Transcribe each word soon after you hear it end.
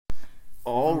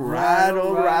All right.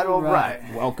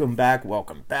 Welcome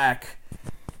back.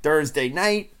 Thursday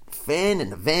night, Fan in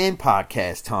the Van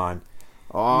podcast time.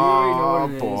 Oh,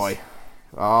 boy.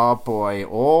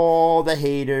 All the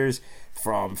haters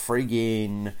from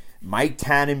friggin' Mike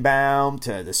Tannenbaum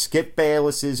to the Skip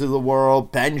Baylesses of the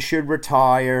world. Ben should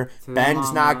retire.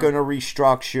 Ben's not going to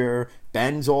restructure.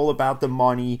 Ben's all about the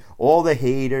money. All the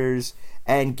haters.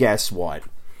 And guess what?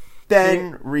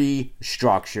 Ben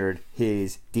restructured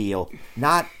his deal.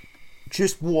 Not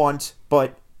just once,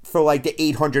 but for like the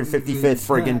 855th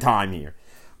friggin' time here.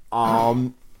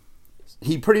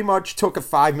 He pretty much took a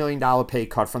 $5 million pay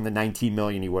cut from the $19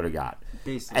 million he would have got.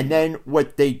 Basically. And then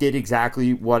what they did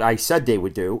exactly what I said they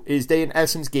would do is they in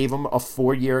essence gave him a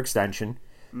 4-year extension,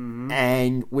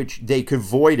 and which they could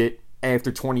void it after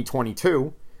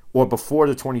 2022 or before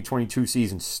the 2022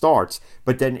 season starts.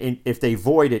 But then if they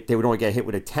void it, they would only get hit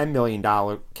with a $10 million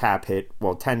cap hit,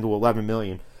 well, $10 to $11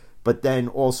 million. But then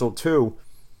also too,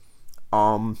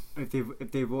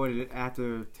 if they voided it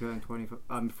after 2020,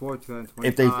 before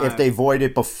 2025, if they void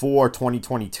it before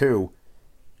 2022,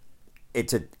 it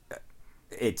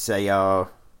says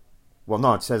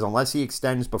unless he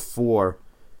extends before.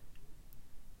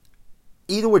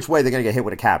 Either which way, they're gonna get hit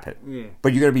with a cap hit. Yeah.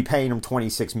 But you're gonna be paying him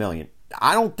 $26 million.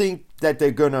 I don't think that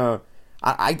they're gonna.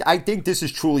 I think this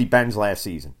is truly Ben's last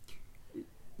season.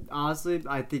 Honestly,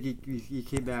 I think he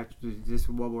came back to just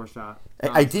one more shot.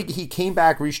 I think he came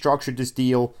back, restructured this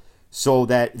deal so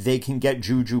that they can get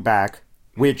Juju back.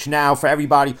 Which now for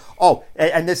everybody. Oh,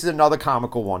 and this is another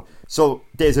comical one. So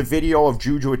there's a video of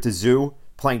Juju at the zoo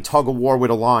playing tug of war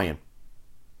with a lion.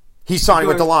 He's signing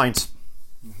with the Lions.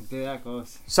 There that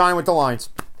goes. Signing with the Lions.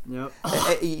 Yep.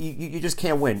 You just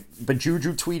can't win. But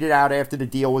Juju tweeted out after the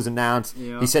deal was announced.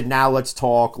 Yep. He said, "Now let's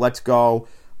talk. Let's go."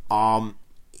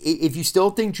 If you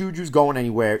still think Juju's going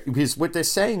anywhere, because what they're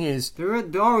saying is there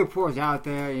are reports out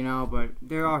there, but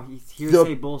there are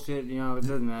hearsay bullshit. It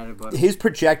doesn't matter. But his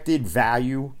projected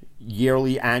value,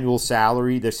 yearly annual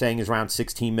salary, they're saying is around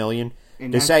 $16 million.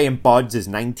 They're saying Bud's is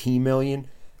 $19 million.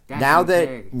 Now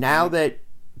that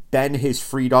Ben has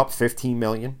freed up $15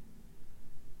 million.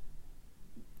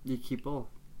 You keep both.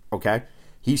 Okay.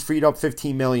 He's freed up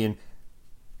 $15 million.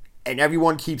 And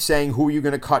everyone keeps saying, who are you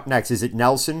going to cut next? Is it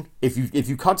Nelson? If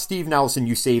you cut Steve Nelson,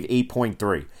 you save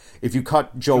 8.3. If you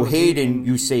cut Joe Hayden,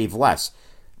 you save less.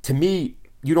 To me,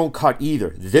 you don't cut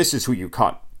either. This is who you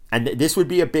cut. And this would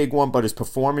be a big one, but his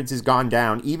performance has gone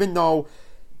down. Even though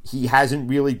he hasn't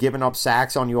really given up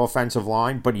sacks on the offensive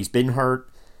line, but he's been hurt.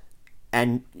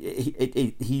 And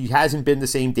he hasn't been the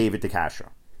same David DeCastro.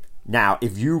 Now,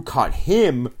 if you cut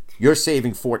him, you're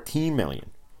saving $14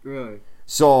 million. Really?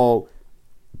 So,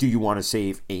 do you want to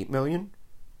save $8 million,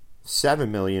 $7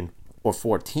 million, or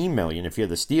 $14 million if you're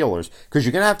the Steelers? Because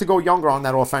you're going to have to go younger on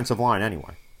that offensive line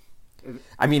anyway.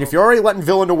 I mean, if you're already letting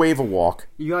Villanueva walk,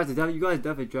 you guys definitely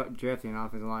drafting an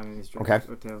offensive line in this draft.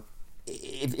 Okay.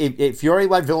 If you already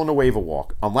let Villanueva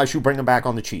walk, unless you bring him back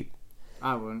on the cheap,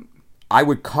 I wouldn't. I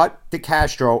would cut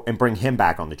DeCastro and bring him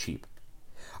back on the cheap.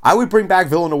 I would bring back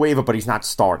Villanueva, but he's not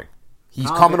starting.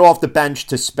 He's coming off the bench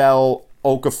to spell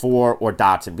Okafor or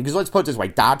Dotson. Because let's put it this way,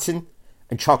 Dotson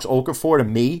and Chuck's Okafor, to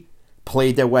me,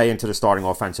 played their way into the starting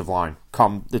offensive line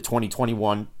come the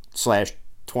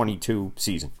 2021/22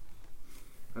 season.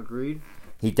 Agreed.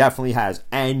 He definitely has.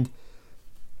 And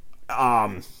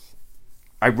I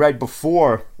read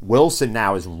before, Wilson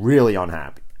now is really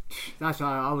unhappy. That's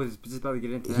why I was just about to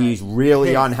get into that. He's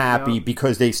really unhappy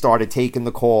because they started taking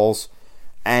the calls.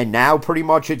 And now pretty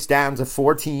much it's down to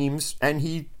 4 teams. And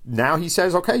he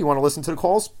says, okay, you want to listen to the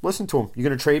calls? Listen to them. You're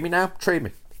going to trade me now? Trade me.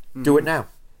 Do it now.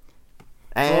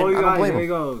 And I don't blame him. There he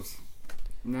goes.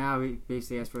 Now he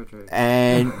basically asked for a trade.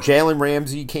 And Jalen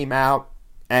Ramsey came out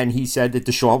and he said that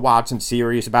Deshaun Watson's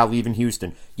serious about leaving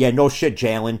Houston. Yeah, no shit,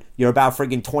 Jalen. You're about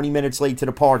friggin' 20 minutes late to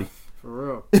the party. For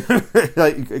real.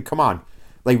 Like, come on.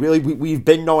 Like, really, we've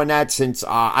been knowing that since,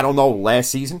 last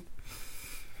season.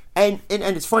 And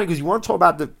it's funny because you want to talk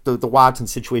about the Watson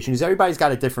situation because everybody's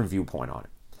got a different viewpoint on it.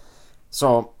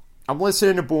 So I'm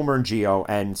listening to Boomer and Gio,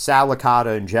 and Sal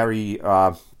Licata and Jerry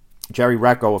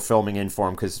Recco are filming in for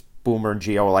him because Boomer and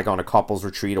Gio are like on a couples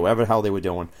retreat or whatever the hell they were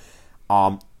doing.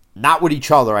 Not with each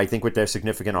other, I think with their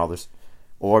significant others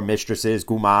or mistresses,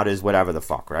 gumadas, whatever the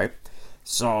fuck, right?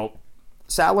 So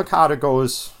Sal Licata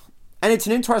goes, and it's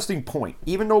an interesting point.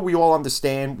 Even though we all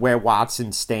understand where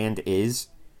Watson's stand is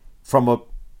from a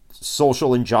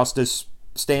social injustice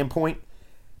standpoint,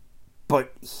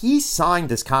 but he signed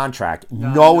this contract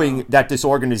knowing that this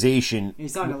organization he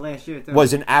signed it last year,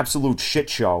 was an absolute shit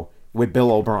show with Bill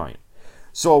O'Brien.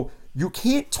 So you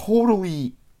can't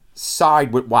totally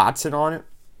side with Watson on it,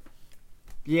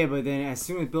 Yeah, but then as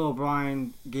soon as Bill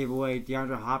O'Brien gave away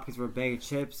DeAndre Hopkins for a bag of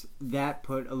chips, that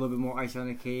put a little bit more ice on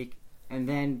the cake. And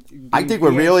then I think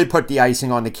what really put the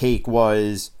icing on the cake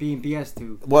was being BS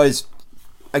too. Was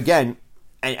again,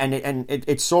 and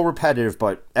it's so repetitive,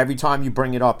 but every time you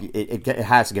bring it up, it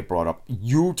has to get brought up.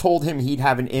 You told him he'd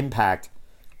have an impact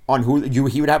on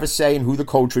he would have a say in who the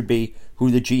coach would be, who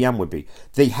the GM would be.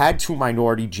 They had 2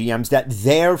 minority GMs that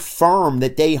their firm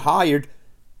that they hired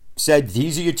said,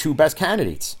 these are your 2 best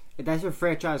candidates. That's your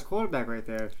franchise quarterback right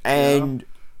there. And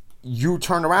you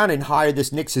turn around and hire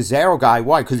this Nick Caesaro guy.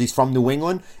 Why? Because he's from New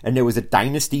England and there was a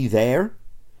dynasty there?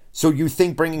 So you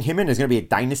think bringing him in is going to be a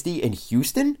dynasty in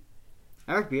Houston?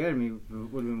 Eric Bieniemy would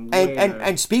have been way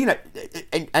and speaking of,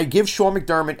 and I give Sean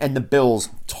McDermott and the Bills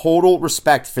total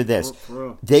respect for this.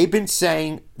 They've been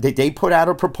saying that they put out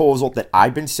a proposal that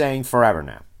I've been saying forever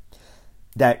now,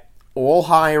 that all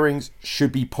hirings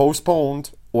should be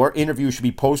postponed or interviews should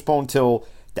be postponed till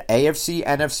the AFC,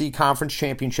 NFC conference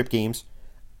championship games,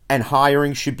 and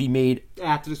hiring should be made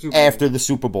after the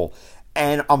Super Bowl.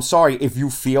 And I'm sorry if you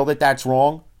feel that that's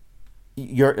wrong.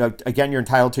 You're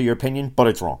entitled to your opinion, but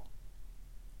it's wrong.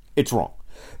 It's wrong.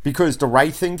 Because the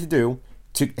right thing to do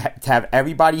to have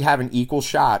everybody have an equal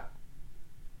shot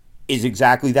is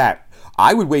exactly that.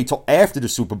 I would wait till after the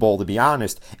Super Bowl, to be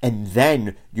honest, and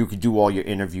then you could do all your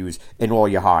interviews and all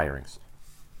your hirings.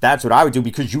 That's what I would do,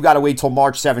 because you got to wait till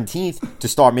March 17th to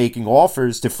start making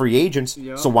offers to free agents.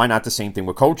 Yep. So why not the same thing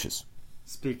with coaches?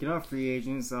 Speaking of free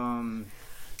agents, Kyle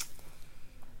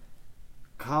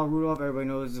Rudolph, everybody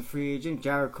knows is a free agent.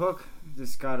 Jared Cook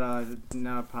just got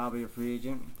now probably a free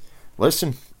agent.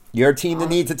 Listen, your team that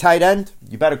needs a tight end,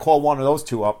 you better call one of those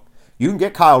 2 up. You can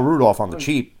get Kyle Rudolph on the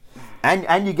cheap, and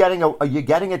you're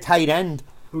getting a tight end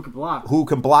who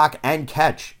can block and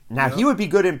catch. Now he would be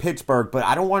good in Pittsburgh, but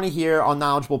I don't want to hear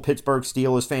unknowledgeable Pittsburgh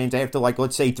Steelers fans after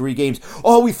let's say 3 games.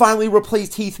 Oh, we finally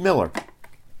replaced Heath Miller.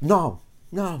 No,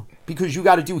 because you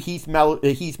got to do Heath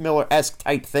Miller-esque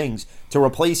type things to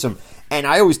replace him. And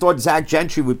I always thought Zach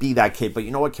Gentry would be that kid, but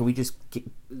you know what? Can we just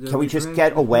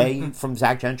get away from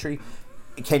Zach Gentry?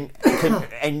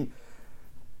 And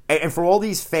for all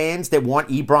these fans that want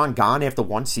Ebron gone after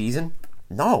 1 season,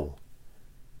 no.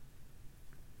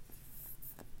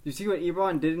 You see what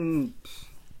Ebron did in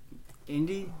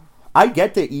Indy? I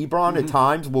get that Ebron at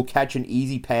times will catch an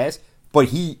easy pass, but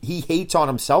he hates on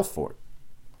himself for it.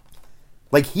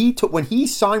 When he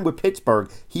signed with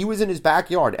Pittsburgh, he was in his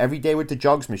backyard every day with the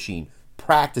jugs machine,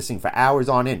 practicing for hours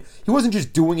on end. He wasn't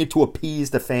just doing it to appease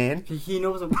the fan. He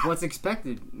knows what's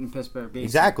expected in Pittsburgh. Basically.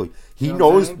 Exactly. He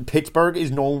knows Pittsburgh is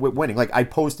known with winning. I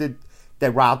posted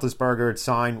that Roethlisberger had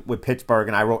signed with Pittsburgh,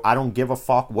 and I wrote, I don't give a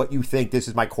fuck what you think. This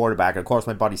is my quarterback. And of course,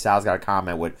 my buddy Sal's got a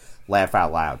comment with laugh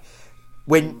out loud.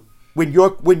 When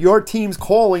your team's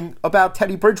calling about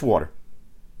Teddy Bridgewater.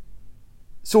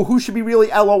 So who should be really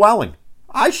LOLing?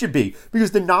 I should be,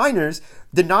 because the Niners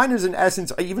in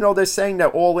essence, even though they're saying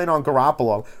they're all in on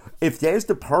Garoppolo, if there's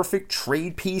the perfect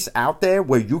trade piece out there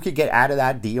where you could get out of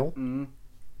that deal,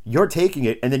 you're taking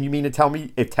it. And then you mean to tell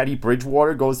me if Teddy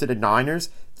Bridgewater goes to the Niners,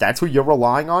 that's who you're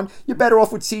relying on? You're better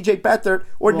off with C.J. Beathard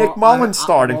or Nick Mullins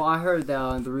starting. I heard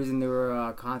that the reason they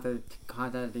were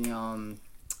contacting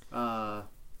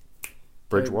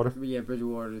Bridgewater.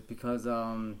 Bridgewater is because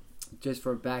just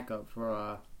for backup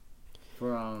for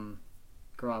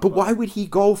Garoppolo. But why would he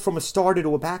go from a starter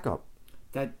to a backup?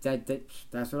 That's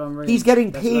what I'm reading. He's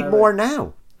getting paid more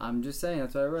now. I'm just saying,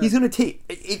 that's what I read. He's going to take...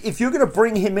 If you're going to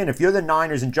bring him in, if you're the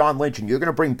Niners and John Lynch, and you're going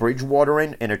to bring Bridgewater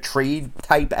in a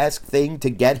trade-type-esque thing to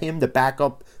get him to back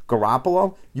up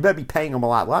Garoppolo, you better be paying him a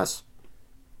lot less.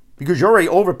 Because you're already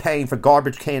overpaying for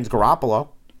garbage cans Garoppolo.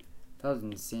 That was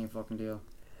an insane fucking deal.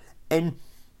 And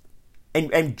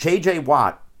J.J.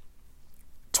 Watt,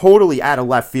 totally out of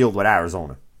left field with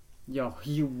Arizona. Yo,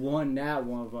 he won that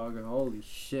one, fucking holy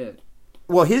shit.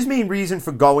 Well, his main reason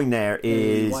for going there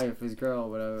is... His wife, his girl,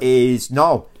 whatever.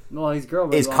 No, his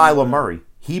girl. Is Kyler Murray.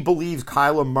 He believes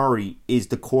Kyler Murray is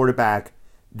the quarterback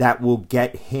that will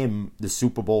get him the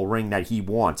Super Bowl ring that he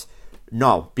wants.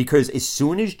 No, because as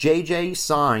soon as JJ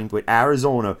signed with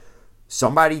Arizona,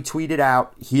 somebody tweeted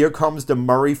out, here comes the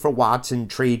Murray for Watson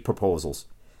trade proposals.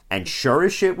 And sure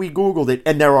as shit, we Googled it,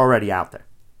 and they're already out there.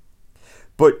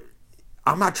 But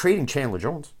I'm not trading Chandler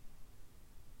Jones.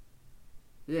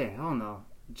 Yeah, I don't know.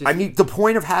 I mean, the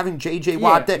point of having J.J.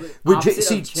 Watt... J.J.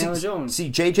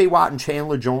 Watt and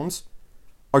Chandler Jones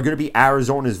are going to be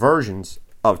Arizona's versions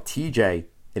of T.J.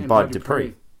 and Bud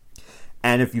Dupree.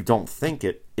 And if you don't think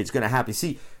it, it's going to happen.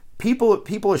 See, people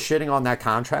are shitting on that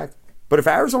contract, but if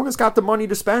Arizona's got the money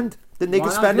to spend, then they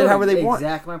can spend it however they want.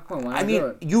 Exactly my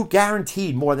point. You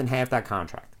guaranteed more than half that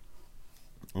contract.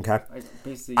 Okay? Like,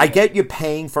 basically, I get you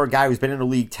paying for a guy who's been in the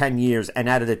league 10 years, and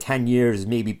out of the 10 years,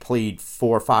 maybe played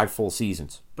 4 or 5 full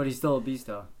seasons. But he's still a beast,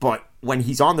 though. But when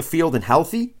he's on the field and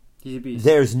healthy, He's a beast.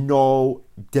 there's no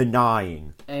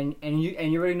denying And you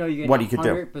already know you're what getting he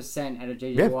could do. 100% out of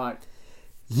J.J. Yeah. Watt.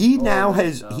 He Oh, now right,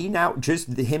 has so. he now just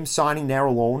him signing there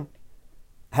alone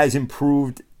has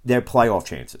improved their playoff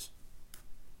chances.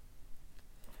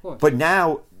 Of course. But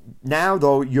now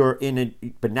though you're in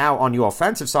it. But now on the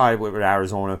offensive side with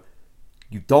Arizona,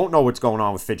 you don't know what's going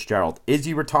on with Fitzgerald. Is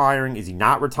he retiring? Is he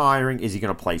not retiring? Is he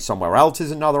going to play somewhere else?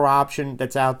 Is another option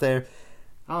that's out there.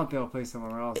 I don't think I'll play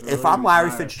somewhere else. If I'm Larry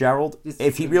retired. Fitzgerald, Just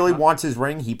if he to really cut. wants his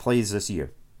ring, he plays this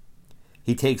year.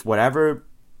 He takes whatever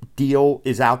deal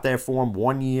is out there for him,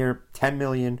 1 year, $10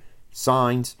 million,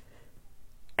 signs,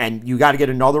 and you got to get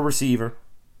another receiver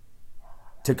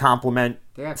to complement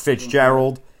They got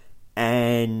Fitzgerald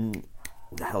and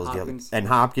who the hell is Hopkins. the other? And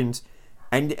Hopkins,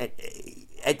 and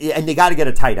they got to get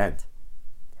a tight end.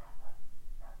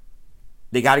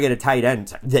 They got to get a tight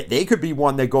end. They could be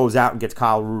one that goes out and gets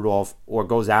Kyle Rudolph or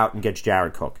goes out and gets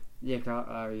Jared Cook. Yeah,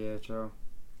 yeah, true.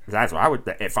 That's what I would.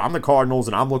 If I'm the Cardinals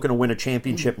and I'm looking to win a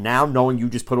championship now, knowing you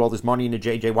just put all this money into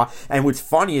J.J. Watt, and what's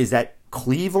funny is that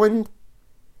Cleveland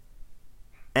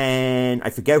and I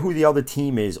forget who the other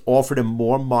team is offered him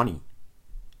more money,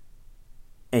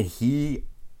 and he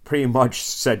pretty much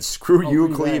said, "Screw you,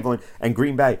 Green Cleveland," and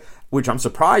Green Bay, which I'm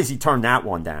surprised he turned that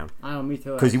one down. I know, me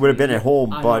too. 'Cause he would have been at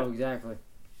home, I but- know, exactly.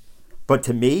 But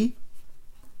to me,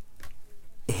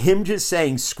 him just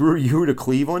saying "Screw you" to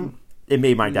Cleveland, it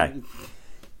made my day.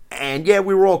 And yeah,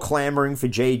 we were all clamoring for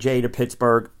JJ to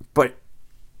Pittsburgh, but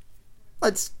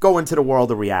let's go into the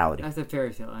world of reality. That's a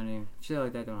fairy tale ending. Shit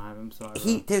like that don't happen. I'm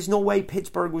sorry. There's no way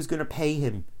Pittsburgh was going to pay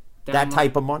him That that much?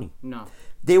 type of money. No.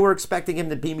 They were expecting him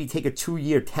to maybe take a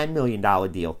 2-year, $10 million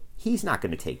deal. He's not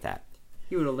going to take that.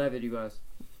 He would have left it, you guys.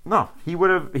 No, he would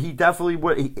have. He definitely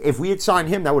would. If we had signed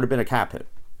him, that would have been a cap hit.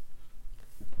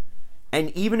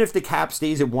 And even if the cap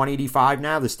stays at 185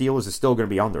 now, the Steelers are still going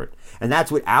to be under it. And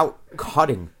that's without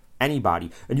cutting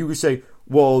anybody. And you could say,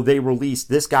 well, they released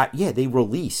this guy. Yeah, they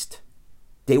released.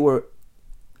 They were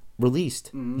released.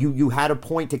 Mm-hmm. You had a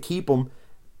point to keep them,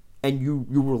 and you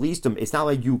released them. It's not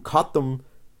like you cut them.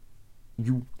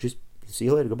 You just see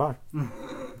you later. Goodbye.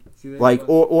 See that? Like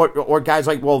or guys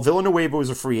like, well, Villanueva was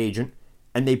a free agent,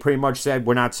 and they pretty much said,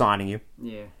 we're not signing you.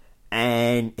 Yeah.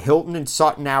 And Hilton and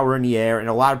Sutton now are in the air, and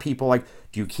a lot of people are like,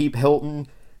 do you keep Hilton?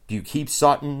 Do you keep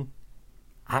Sutton?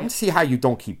 I don't see how you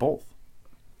don't keep both.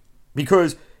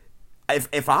 Because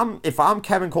if I'm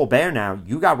Kevin Colbert now,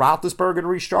 you got Roethlisberger to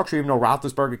restructure, even though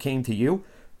Roethlisberger came to you.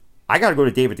 I got to go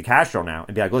to David DeCastro now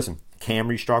and be like, listen, Cam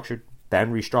restructured,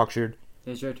 Ben restructured,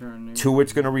 It's your turn. Dude.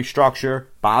 Tuitt's going to restructure,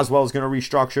 Boswell's going to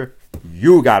restructure.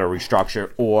 You got to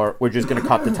restructure, or we're just going to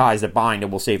cut the ties that bind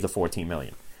and we'll save the $14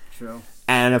 million. True.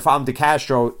 And if I'm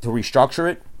DeCastro to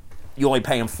restructure it, you only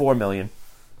pay him $4 million,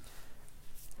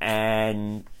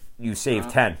 and you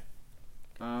save 10.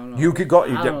 I don't know. You could go.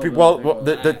 I don't know Well,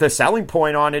 about the selling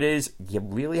point on it is you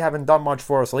really haven't done much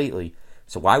for us lately.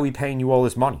 So why are we paying you all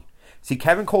this money? See,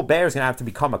 Kevin Colbert is going to have to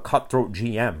become a cutthroat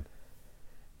GM,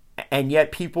 and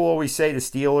yet people always say the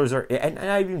Steelers are. And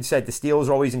I even said the Steelers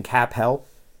are always in cap hell,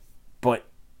 but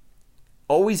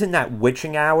always in that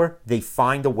witching hour, they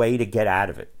find a way to get out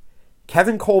of it.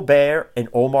 Kevin Colbert and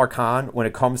Omar Khan, when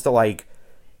it comes to like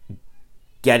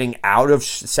getting out of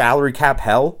salary cap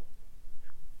hell,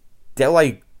 they're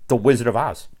like the Wizard of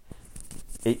Oz.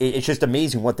 It's just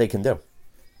amazing what they can do.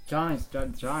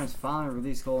 Giants finally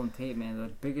released Golden Tate, man. The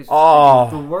biggest, Oh.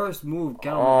 the worst move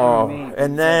Oh, ever made.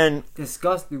 and then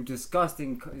disgusting.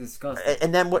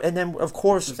 and then of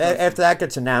course after that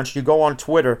gets announced, you go on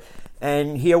Twitter,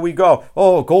 and here we go.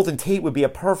 Oh, Golden Tate would be a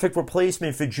perfect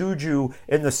replacement for Juju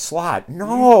in the slot. You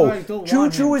No, guys don't want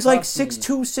Juju him, is like trust me.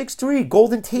 6'2", 6'3".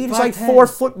 Golden Tate is like 5'10".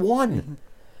 4'1".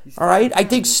 All right, I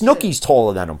think Snooki's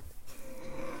taller than him.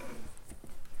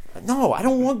 No, I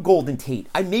don't want Golden Tate.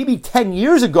 Maybe 10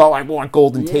 years ago I want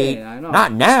Golden Yeah, Tate. I know.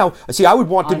 Not now. See, I would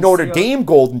want the I'm Notre still- Dame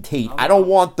Golden Tate. I don't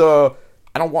want the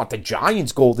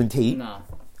Giants Golden Tate, Nah.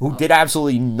 who did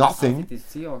absolutely I nothing. think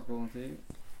the Seahawks Golden Tate.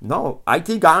 No, I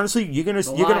think honestly you're The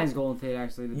gonna Lions Golden Tate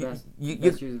actually the best. you-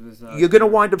 best years of this, you're gonna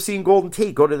wind up seeing Golden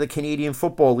Tate go to the Canadian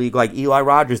Football League like Eli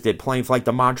Rogers did, playing for like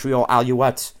the Montreal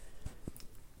Alouettes.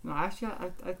 No, actually,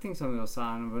 I think somebody will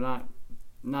sign him, but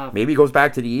not Maybe he goes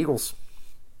back to the Eagles.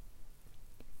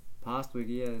 possibly.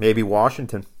 Yeah. Maybe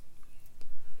Washington.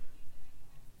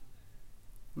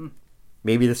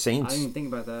 Maybe the I Saints. didn't even think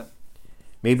about that.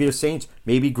 Maybe the Saints.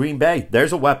 Maybe Green Bay.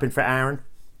 There's a weapon for Aaron.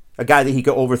 A guy that he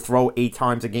could overthrow 8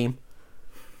 times a game.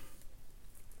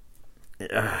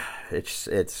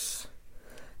 It's.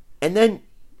 And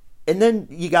then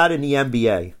you got in the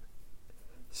NBA.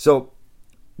 So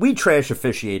we trash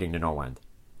officiating to no end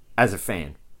as a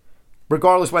fan.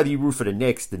 Regardless whether you root for the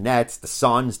Knicks, the Nets, the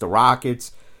Suns, the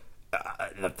Rockets,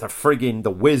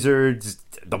 the Wizards,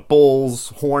 the Bulls,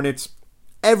 Hornets.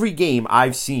 Every game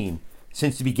I've seen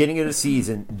since the beginning of the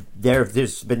season,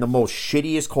 there's been the most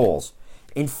shittiest calls.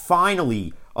 And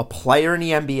finally, a player in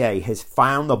the NBA has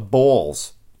found the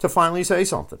balls to finally say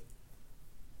something.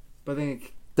 But then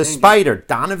the Spider,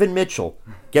 Donovan Mitchell,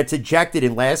 gets ejected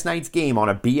in last night's game on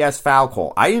a BS foul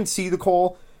call. I didn't see the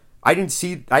call. I didn't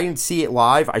see it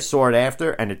live. I saw it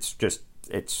after, and it's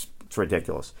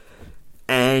ridiculous.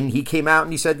 And he came out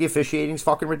and he said the officiating's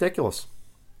fucking ridiculous.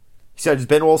 He said it's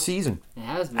been all season. It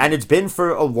has been. And it's been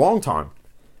for a long time.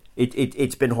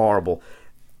 It's been horrible.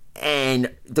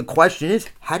 And the question is,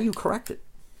 how do you correct it?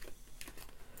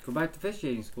 Go back to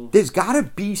officiating school. There's got to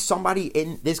be somebody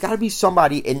in the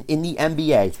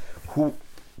NBA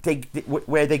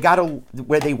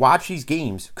where they watch these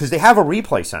games because they have a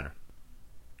replay center,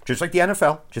 just like the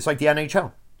NFL, just like the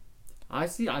NHL. I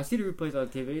see the replays on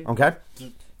TV. Okay,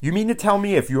 you mean to tell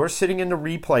me if you're sitting in the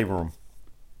replay room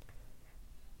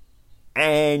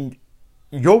and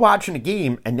you're watching a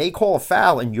game and they call a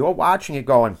foul and you're watching it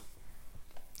going,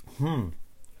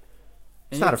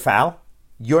 it's not a foul.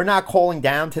 You're not calling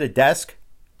down to the desk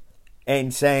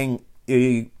and saying,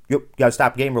 you got to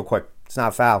stop the game real quick. It's not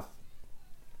a foul.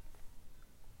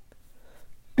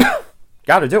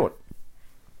 Got to do it.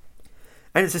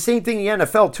 And it's the same thing in the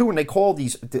NFL, too, when they call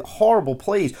the horrible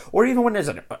plays, or even when there's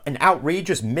an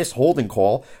outrageous misholding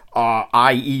call,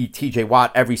 i.e. TJ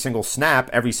Watt every single snap,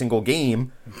 every single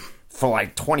game, for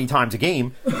like 20 times a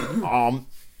game.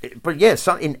 But yeah,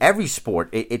 in every sport,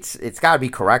 it's got to be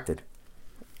corrected.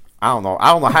 I don't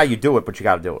know how you do it, but you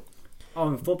got to do it. Oh,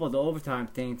 in football, the overtime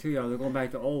thing, too, they're going back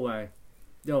to old way.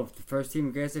 If the first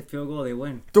team gets a field goal, they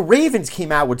win. The Ravens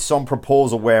came out with some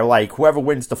proposal where, like, whoever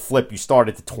wins the flip, you start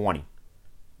at the 20.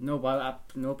 Nope, I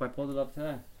pulled it up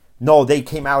today. No, they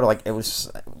came out, like, it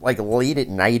was, like, late at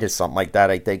night or something like that.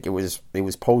 I think it was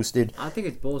posted. I think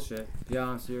it's bullshit, to be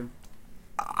honest with you.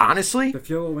 Honestly? The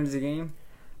field goal wins the game?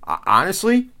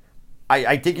 Honestly?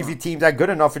 I think if your team's that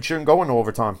good enough, it shouldn't go into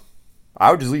overtime. I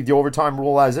would just leave the overtime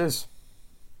rule as is.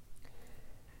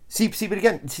 See, but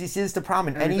again, this is the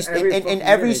problem. In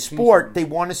every sport, they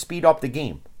want to speed up the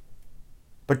game.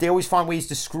 But they always find ways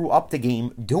to screw up the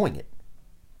game doing it.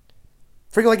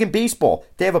 Figure like in baseball,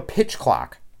 they have a pitch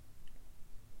clock.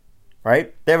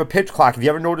 Right? They have a pitch clock. If you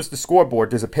ever notice the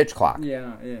scoreboard, there's a pitch clock.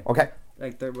 Yeah. Okay.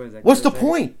 What's the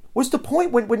point? What's the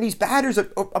point when these batters are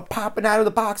popping out of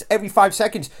the box every 5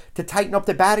 seconds to tighten up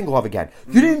their batting glove again?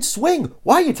 You didn't swing.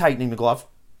 Why are you tightening the glove?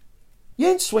 You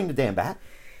didn't swing the damn bat.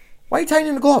 Why are you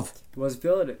tightening the glove? Wasn't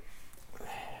feeling it.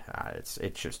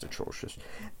 It's just atrocious.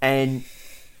 And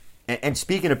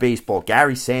speaking of baseball,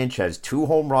 Gary Sanchez, 2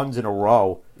 home runs in a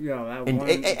row. Yeah,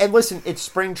 and listen, it's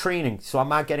spring training, so I'm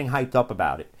not getting hyped up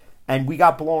about it. And we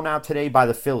got blown out today by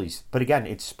the Phillies. But again,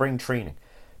 it's spring training.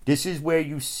 This is where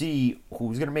you see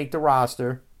who's going to make the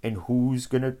roster and who's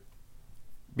going to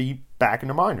be back in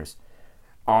the minors.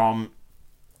 But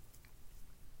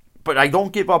I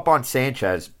don't give up on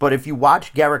Sanchez. But if you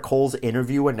watch Garrett Cole's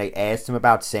interview and they asked him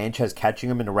about Sanchez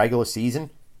catching him in the regular season,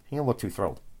 he didn't look too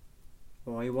thrilled.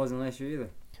 Well, he wasn't last year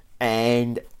either.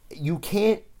 And you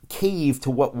can't cave to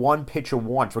what one pitcher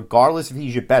wants, regardless if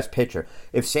he's your best pitcher.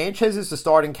 If Sanchez is the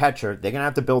starting catcher, they're going to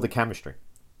have to build a chemistry.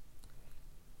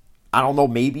 I don't know,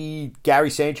 maybe Gary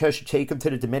Sanchez should take him to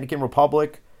the Dominican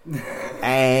Republic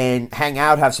and hang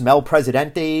out, have some El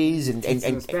Presidentes and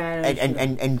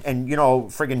you know,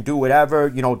 friggin' do whatever,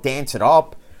 you know, dance it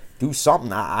up, do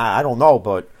something. I don't know,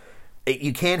 but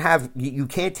you can't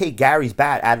take Gary's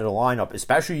bat out of the lineup,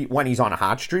 especially when he's on a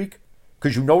hot streak,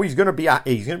 because you know he's gonna be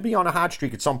on a hot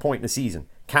streak at some point in the season,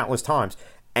 countless times.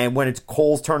 And when it's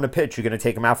Cole's turn to pitch, you're gonna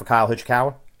take him out for Kyle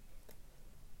Hitchcock.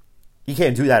 You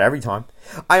can't do that every time.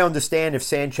 I understand if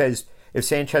Sanchez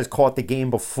caught the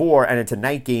game before and it's a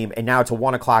night game and now it's a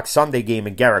 1 o'clock Sunday game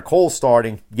and Garrett Cole's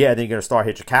starting, yeah, then you're going to start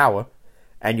Hitchikawa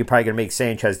and you're probably going to make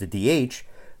Sanchez the DH,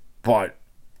 but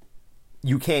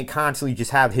you can't constantly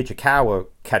just have Hitchikawa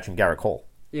catching Garrett Cole.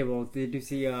 Yeah, well, did you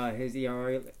see his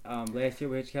ERA last year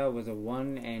with Hitchcock was a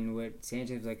 1 and with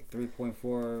Sanchez was like 3.4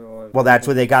 or... Well, that's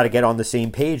where they got to get on the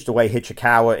same page the way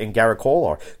Hitchikawa and Garrett Cole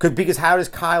are. Because how does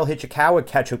Kyle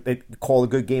Hitchikawa call a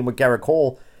good game with Garrett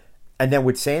Cole and then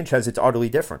with Sanchez it's utterly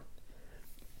different?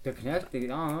 They're connected. I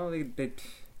don't know. It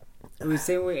was the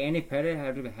same way Andy Pettit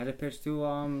had to pitch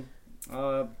to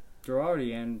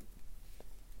Girardi and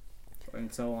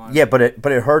so on. Yeah, but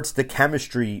it hurts the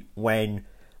chemistry when...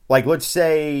 Like, let's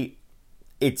say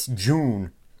it's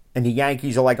June and the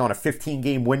Yankees are like on a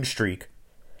 15-game win streak,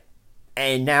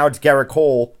 and now it's Gerrit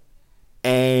Cole,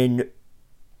 and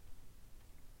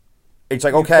it's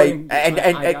like, okay, and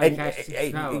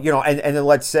then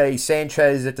let's say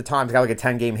Sanchez at the time's got like a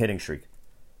 10-game hitting streak.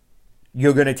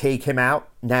 You're going to take him out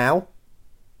now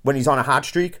when he's on a hot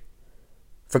streak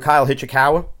for Kyle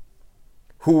Ichikawa,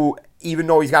 who, even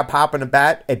though he's got pop in the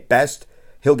bat, at best,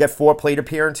 he'll get 4 plate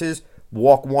appearances,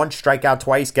 walk once, strike out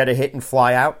twice, get a hit, and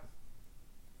fly out.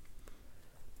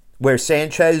 Where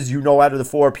Sanchez, out of the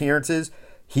 4 appearances,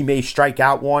 he may strike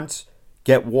out once,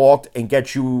 get walked, and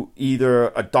get you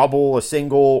either a double, a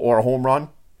single, or a home run.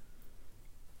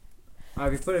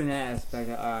 If you put it in that aspect,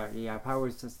 I probably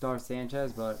would start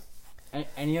Sanchez, but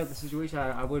any other situation,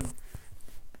 I would.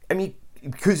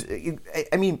 Because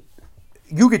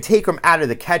you could take him out of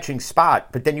the catching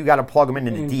spot, but then you got to plug him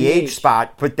into the DH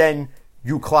spot, but then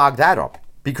you clog that up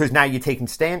because now you're taking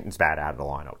Stanton's bat out of the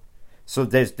lineup. So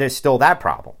there's still that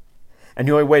problem. And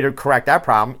the only way to correct that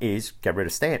problem is get rid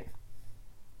of Stanton.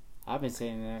 I've been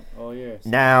saying that all year.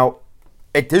 Now,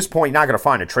 at this point, you're not going to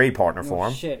find a trade partner for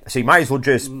him. Shit. So you might as well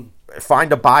just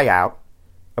find a buyout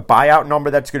number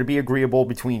that's going to be agreeable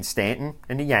between Stanton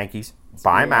and the Yankees.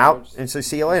 Buy him out and say,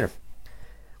 see you later.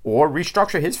 Or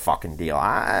restructure his fucking deal.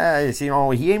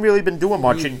 He ain't really been doing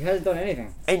much. He hasn't done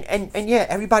anything. And yeah,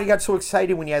 everybody got so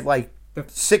excited when he had like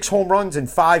 6 home runs in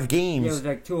 5 games. Yeah, it was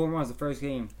like 2 home runs the first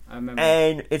game. I remember.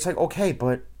 And it's like, okay,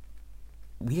 but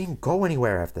we didn't go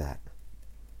anywhere after that.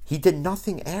 He did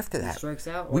nothing after that. He strikes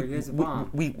out or he hits a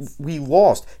bomb. We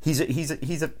lost. He's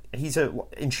a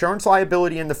insurance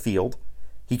liability in the field.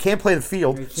 He can't play the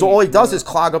field, so all he does is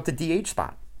clog up the DH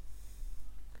spot.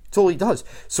 That's all he does.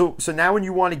 So now when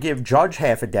you want to give Judge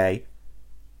half a day,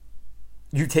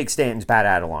 you take Stanton's bat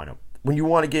out of the lineup. When you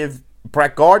want to give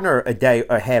Brett Gardner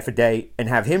a half a day, and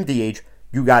have him DH,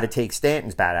 you got to take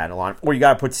Stanton's bat out of the lineup. Or you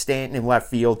got to put Stanton in left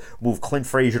field, move Clint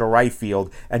Frazier to right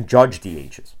field, and Judge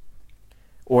DHs.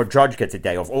 Or Judge gets a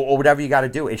day off, or whatever you got to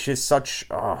do. It's just such...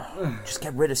 just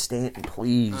get rid of Stanton,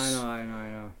 please. I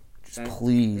know. Just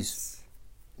please.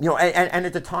 And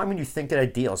at the time when you think of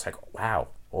that deal, it's like, wow,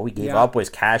 all we gave up was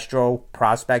Castro,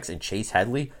 prospects, and Chase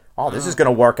Headley. Oh, this is going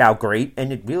to work out great,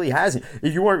 and it really hasn't.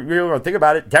 If you weren't really going to think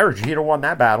about it, Derek Jeter won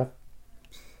that battle.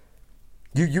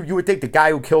 You would think the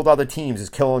guy who killed other teams is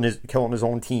killing his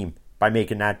own team by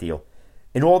making that deal.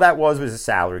 And all that was a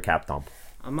salary cap dump.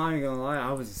 I'm not even going to lie,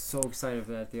 I was so excited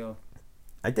for that deal.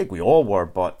 I think we all were,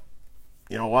 but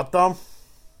you know what, though?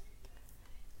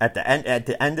 At the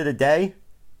end of the day,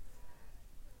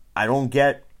 I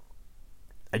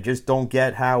just don't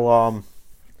get how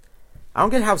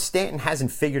Stanton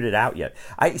hasn't figured it out yet.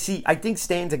 I think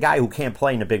Stanton's a guy who can't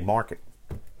play in a big market.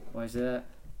 Why is that?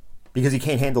 Because he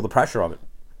can't handle the pressure of it.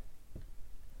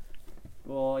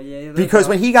 Well, yeah. Because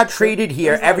when he got traded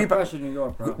here,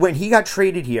 when he got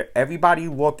traded here, everybody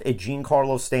looked at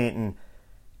Giancarlo Stanton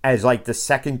as like the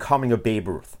second coming of Babe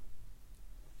Ruth.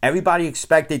 Everybody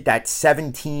expected that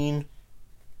 17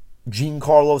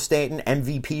 Giancarlo Stanton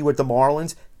MVP with the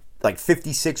Marlins, like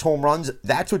 56 home runs.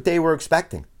 That's what they were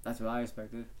expecting. That's what I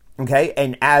expected. Okay,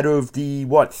 and out of the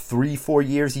 3-4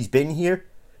 years he's been here,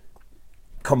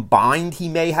 combined he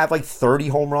may have like 30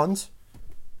 home runs.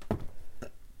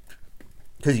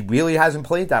 Because he really hasn't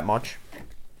played that much. I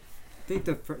think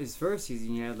his first season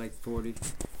he had like 40.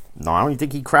 No, I don't even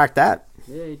think he cracked that.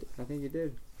 Yeah, I think he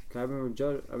did. I remember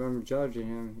judging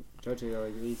him. Judging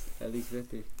like at least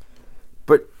 50.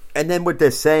 And then what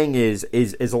they're saying is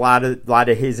a lot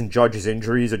of his and Judge's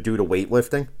injuries are due to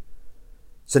weightlifting.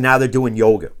 So now they're doing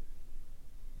yoga.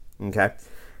 Okay?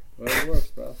 Well,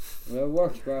 it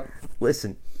works, bro.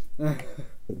 Listen,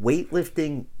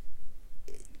 weightlifting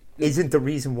isn't the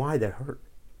reason why they're hurt.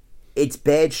 It's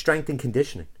bad strength and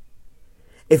conditioning.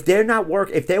 If they're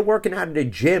working out in the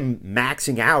gym,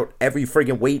 maxing out every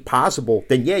friggin' weight possible,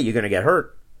 then yeah, you're gonna get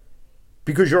hurt.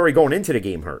 Because you're already going into the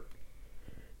game hurt.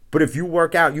 But if you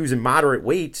work out using moderate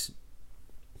weights,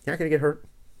 you're not gonna get hurt.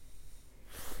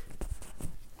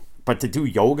 But to do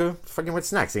yoga, fucking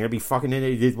what's next? They're gonna be fucking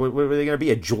what are they gonna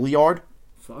be? A Juilliard?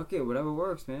 Fuck it, whatever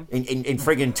works, man. In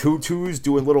friggin' tutus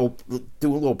doing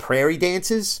little prairie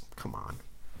dances? Come on.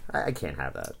 I can't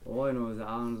have that. All I know is the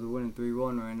Islanders are winning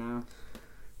 3-1 right now.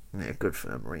 Yeah, good for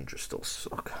them. Rangers still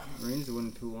suck. Rangers are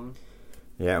winning 2-1.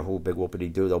 Yeah, who big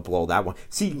whoopity do? They'll blow that one.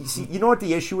 See, you know what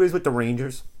the issue is with the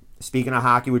Rangers? Speaking of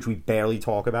hockey, which we barely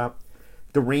talk about,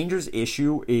 the Rangers'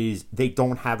 issue is they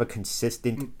don't have a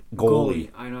consistent goalie.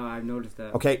 I know, I've noticed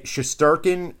that. Okay,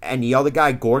 Shesterkin and the other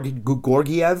guy,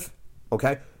 Gorgiev,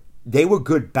 okay, they were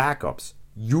good backups.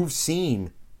 You've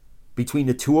seen, between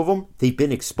the two of them, they've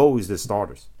been exposed as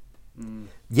starters.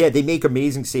 Yeah, they make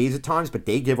amazing saves at times, but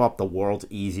they give up the world's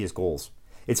easiest goals.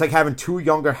 It's like having two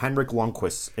younger Henrik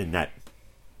Lundqvists in net.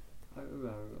 I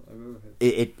agree with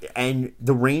it. And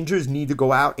the Rangers need to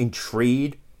go out and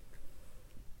trade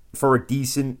for a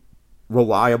decent,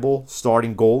 reliable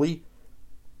starting goalie,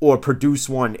 or produce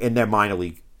one in their minor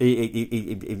league,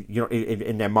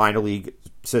 in their minor league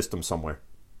system somewhere,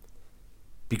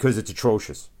 because it's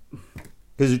atrocious.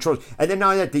 And then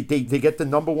now that they get the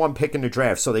number one pick in the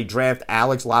draft, so they draft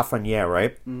Alex Lafreniere,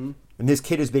 right? Mm-hmm. And this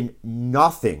kid has been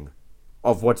nothing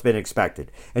of what's been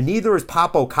expected, and neither is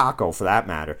Papo Kako for that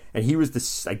matter. And he was the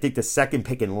second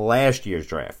pick in last year's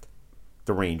draft,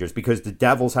 the Rangers, because the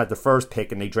Devils had the first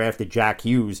pick and they drafted Jack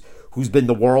Hughes, who's been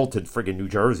the world to friggin' New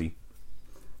Jersey.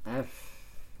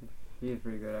 He's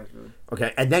pretty good, actually.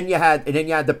 Okay, and then you had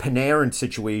the Panarin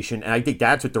situation, and I think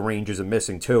that's what the Rangers are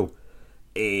missing too,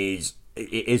 is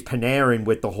Panarin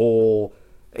with the whole.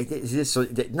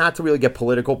 Not to really get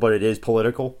political, but it is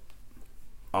political.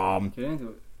 Get into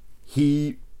it.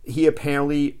 He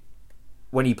apparently,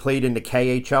 when he played in the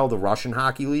KHL, the Russian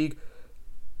Hockey League,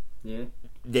 Yeah.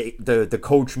 the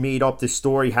coach made up this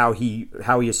story how he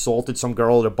assaulted some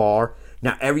girl at a bar.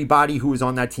 Now everybody who was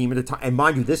on that team at the time, and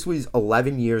mind you, this was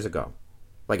 11 years ago,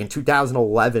 like in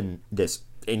 2011, this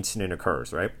incident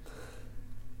occurs, right?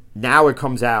 Now it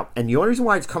comes out, and the only reason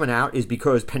why it's coming out is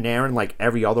because Panarin, like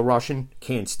every other Russian,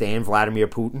 can't stand Vladimir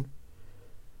Putin.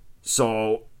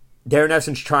 So they're in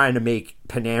essence trying to make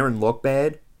Panarin look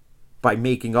bad by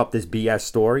making up this BS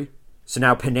story. So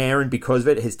now Panarin, because of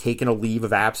it, has taken a leave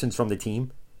of absence from the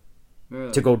team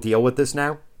Really? to go deal with this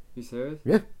now. You serious?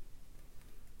 Yeah.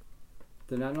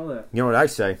 Did not know that. You know what I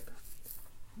say?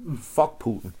 Fuck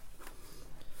Putin.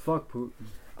 Fuck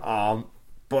Putin.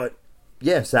 But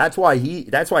yes, that's why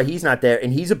he's not there,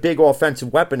 and he's a big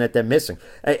offensive weapon that they're missing.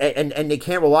 And they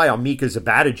can't rely on Mika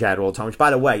Zibanejad all the time. Which, by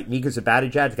the way, Mika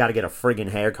Zibanejad's got to get a friggin'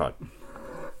 haircut.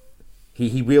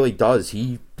 He really does.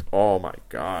 Oh my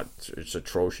God, it's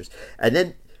atrocious. And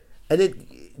then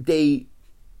they,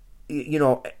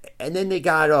 and then they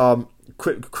got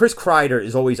Chris Kreider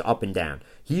is always up and down.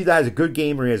 He either has a good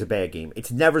game or he has a bad game.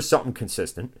 It's never something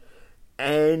consistent.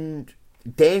 And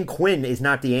Dan Quinn is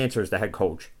not the answer as the head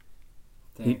coach.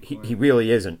 He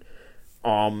really isn't.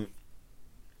 And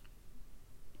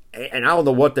I don't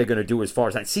know what they're going to do as far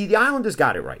as that. See, the Islanders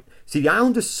got it right. See, the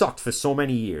Islanders sucked for so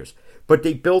many years, but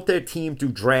they built their team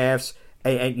through drafts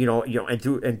and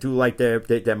through like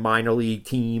their minor league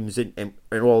teams and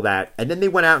all that. And then they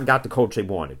went out and got the coach they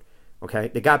wanted. Okay,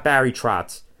 they got Barry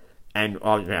Trotz, and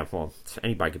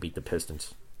anybody could beat the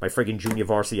Pistons. My friggin' junior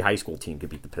varsity high school team could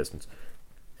beat the Pistons.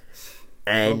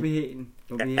 And Don't be hating.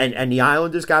 And the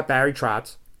Islanders got Barry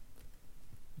Trotz.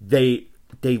 They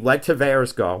let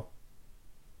Tavares go,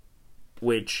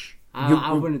 which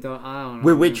I wouldn't. I don't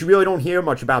know. Which you really don't hear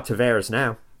much about Tavares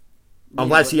now,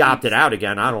 unless he opted out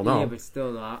again. I don't know. Yeah, but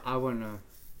still, though, I wouldn't know.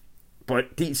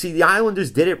 But the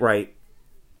Islanders did it right,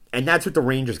 and that's what the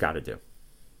Rangers got to do.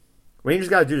 Rangers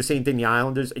got to do the same thing the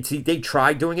Islanders. See, they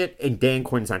tried doing it, and Dan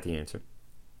Quinn's not the answer.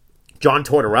 John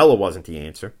Tortorella wasn't the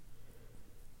answer.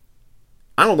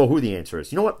 I don't know who the answer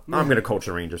is. You know what? I'm going to coach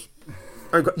the Rangers.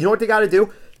 You know what they got to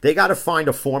do? They got to find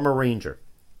a former Ranger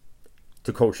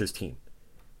to coach his team.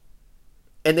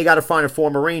 And they got to find a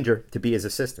former Ranger to be his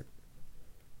assistant.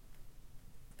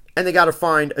 And they got to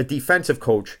find a defensive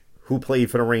coach who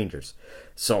played for the Rangers.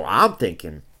 So I'm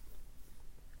thinking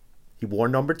he wore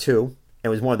number 2 and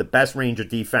was one of the best Ranger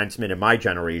defensemen in my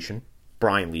generation,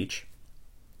 Brian Leetch.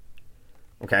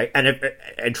 Okay, and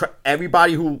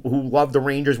everybody who loved the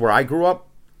Rangers where I grew up,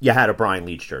 you had a Brian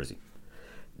Leetch jersey.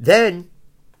 Then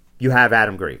you have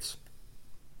Adam Graves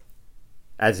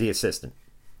as the assistant.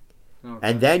 Okay.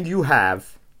 And then you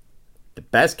have the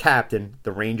best captain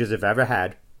the Rangers have ever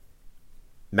had,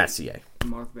 Messier.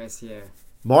 Mark Messier.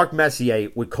 Mark Messier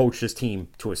would coach his team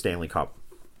to a Stanley Cup.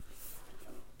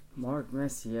 Mark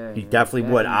Messier. He definitely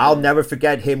would. I'll never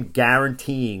forget him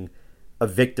guaranteeing a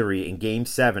victory in Game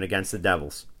 7 against the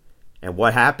Devils. And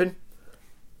what happened?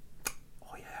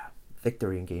 Oh, yeah.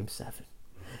 Victory in Game 7.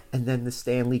 And then the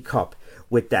Stanley Cup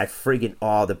with that friggin'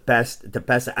 the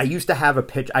best. I used to have a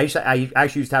pitch. I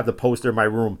actually used to have the poster in my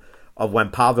room of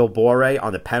when Pavel Bure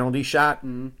on the penalty shot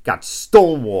got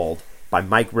stonewalled by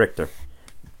Mike Richter.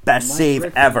 Best save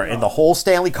Richter, ever in the whole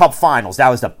Stanley Cup Finals. That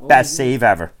was the best save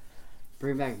ever.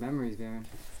 Bring back memories, man.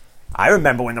 I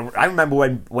remember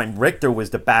when Richter was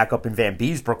the backup and Van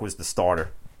Beesbrook was the starter.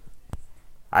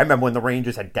 I remember when the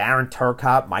Rangers had Darren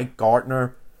Turcotte, Mike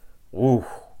Gartner,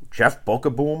 Jeff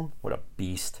Bookeboom. What a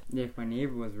beast. Yeah, my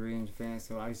neighbor was a Rangers fan,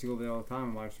 so I used to go there all the time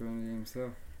and watch the Rangers games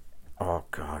too. Oh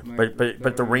God!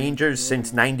 But the Rangers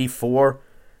since '94,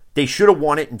 They should have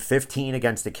won it in 15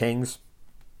 against the Kings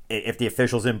if the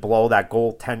officials didn't blow that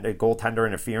goaltender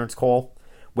interference call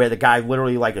where the guy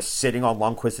literally like is sitting on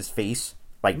Lundqvist's face,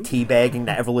 like teabagging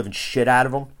the ever-living shit out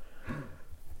of him.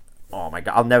 Oh, my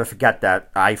God. I'll never forget that.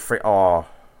 I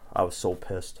was so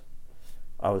pissed.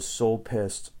 I was so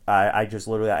pissed. I just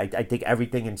literally, I think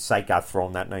everything in sight got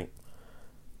thrown that night.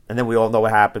 And then we all know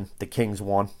what happened. The Kings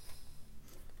won.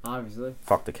 Obviously.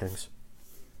 Fuck the Kings.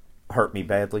 Hurt me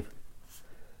badly.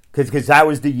 Because that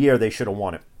was the year they should have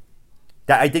won it.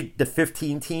 I think the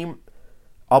 15 team,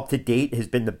 up to date, has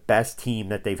been the best team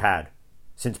that they've had.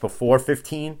 Since before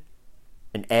 15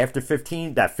 and after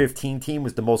 15, that 15 team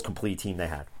was the most complete team they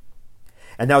had.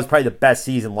 And that was probably the best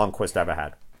season Lundqvist ever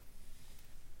had.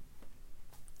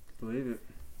 Believe it.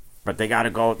 But they got to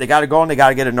go. They got to go and they got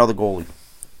to get another goalie.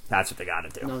 That's what they got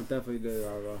to do. No, definitely do,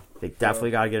 bro. They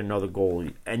definitely got to get another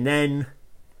goalie. And then...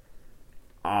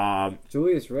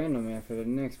 Julius Randle, man, for the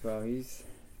Knicks, bro.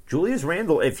 Julius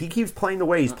Randle, if he keeps playing the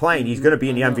way he's playing, he's going to be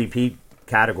in the MVP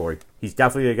category. He's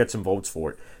definitely going to get some votes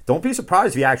for it. Don't be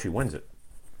surprised if he actually wins it.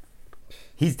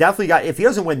 He's definitely got... If he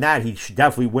doesn't win that, he should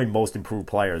definitely win Most Improved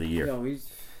Player of the Year. Yo,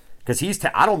 he's... Because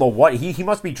I don't know what... He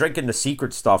must be drinking the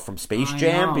secret stuff from Space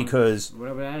Jam because...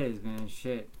 Whatever that is, man.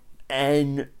 Shit.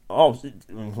 And... well,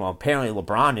 apparently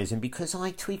LeBron isn't because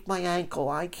I tweaked my ankle.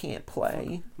 I can't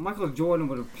play. Michael Jordan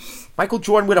would have... Michael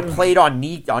Jordan would have played on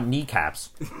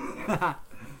kneecaps.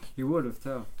 He would have,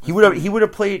 too. He would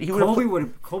have played...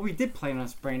 Kobe did play on a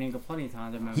sprained ankle plenty of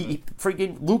times, I remember.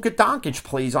 Freaking Luka Doncic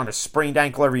plays on a sprained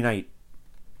ankle every night.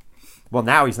 Well,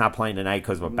 now he's not playing tonight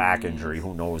because of a back injury.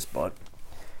 Who knows, but...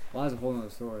 Well, that's a whole other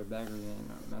story. Back again,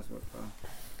 that's what...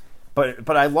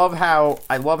 But I love how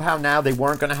now they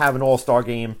weren't going to have an All-Star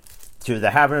game to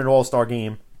they're having an All-Star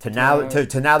game to now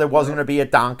there wasn't going to be a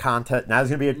dunk contest. Now there's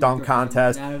going to be a dunk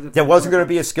contest. There wasn't going to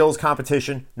be a skills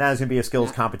competition. Now there's going to be a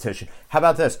skills competition. How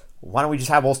about this? Why don't we just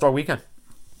have All-Star Weekend?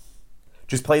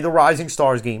 Just play the Rising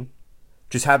Stars game.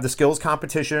 Just have the skills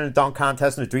competition and a dunk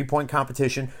contest and a three-point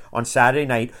competition on Saturday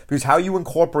night. Because how are you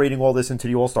incorporating all this into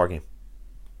the All-Star game?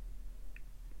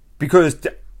 Because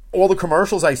all the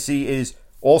commercials I see is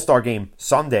All-Star game,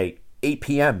 Sunday, 8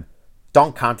 p.m.,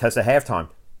 dunk contest at halftime.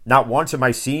 Not once am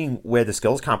I seeing where the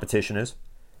skills competition is.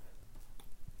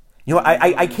 You know,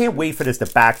 I can't wait for this to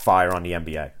backfire on the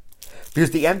NBA. Because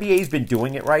the NBA's been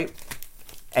doing it right,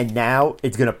 and now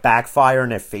it's going to backfire in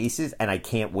their faces, and I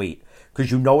can't wait. Because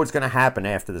you know what's going to happen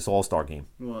after this All-Star game.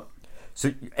 What?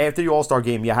 So after the All-Star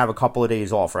game, you have a couple of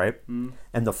days off, right? Mm.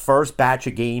 And the first batch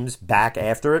of games back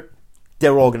after it,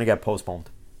 they're all going to get postponed.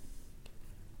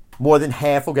 More than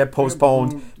half will get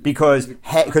postponed because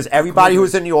everybody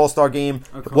who's in the All-Star game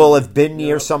will have been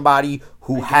near somebody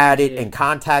who had it in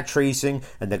contact tracing,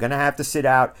 and they're going to have to sit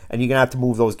out, and you're going to have to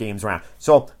move those games around.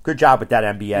 So, good job with that,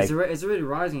 NBA. It's already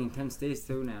rising in 10 states,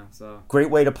 too, now. So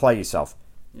great way to play yourself.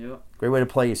 Yep. Great way to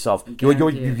play yourself. You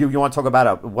want to talk about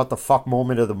a what the fuck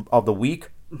moment of the week?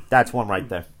 That's one right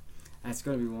there. That's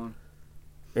going to be one.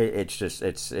 I'm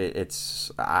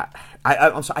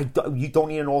sorry. You don't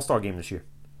need an All-Star game this year.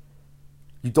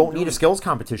 You don't need a skills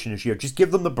competition this year. Just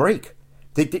give them the break.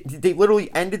 They literally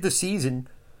ended the season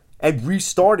and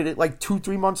restarted it like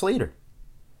 2-3 months later.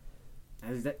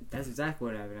 That's exactly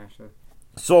what happened, actually.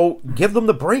 So give them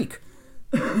the break.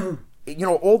 You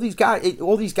know, all these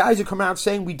guys are coming out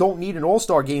saying we don't need an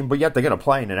All-Star game, but yet they're going to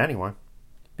play in it anyway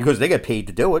because they get paid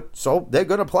to do it. So they're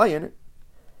going to play in it.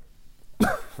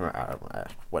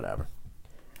 Whatever.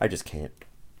 I just can't.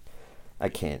 I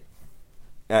can't.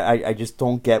 I just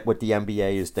don't get what the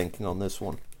NBA is thinking on this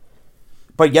one.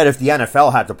 But yet, if the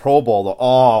NFL had the Pro Bowl,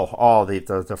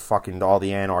 the fucking all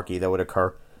the anarchy that would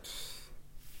occur.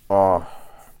 It's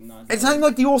not even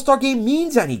like the All-Star game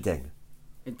means anything.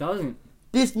 It doesn't.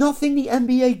 There's nothing the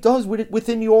NBA does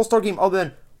within the All-Star game other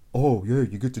than, oh yeah,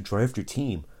 you get to draft your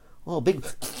team. Oh, big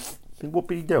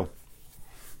whoopity do.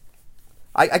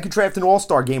 I could draft an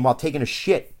All-Star game while taking a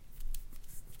shit.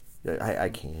 I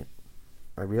can't.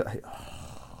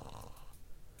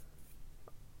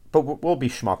 But we'll be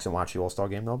schmucks and watch the All-Star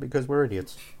game, though, because we're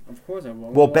idiots. Of course I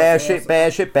will. We'll bash it,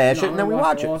 and then we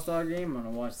watch it. All-Star game, I'm going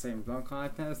to watch Slam Dunk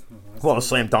Contest. Well, the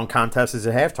Slam Dunk Contest is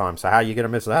at halftime, so how are you going to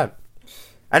miss that?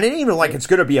 And it ain't even like it's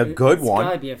going to be a good one. It's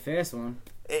got to be a fast one.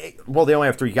 Well, they only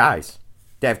have 3 guys.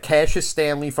 They have Cassius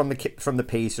Stanley from the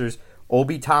Pacers,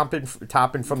 Obi Toppin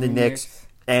from the Knicks,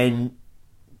 and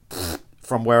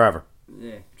from wherever.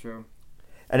 Yeah, true.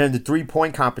 And then the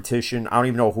 3-point competition, I don't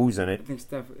even know who's in it. Isn't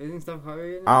Steph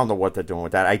Curry in it? I don't know what they're doing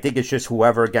with that. I think it's just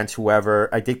whoever against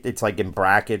whoever. I think it's like in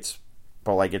brackets,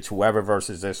 but like it's whoever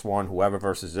versus this one, whoever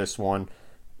versus this one.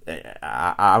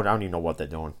 I don't even know what they're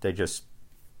doing. They just...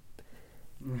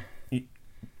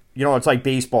 it's like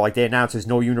baseball. Like they announced there's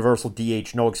no universal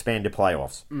DH, no expanded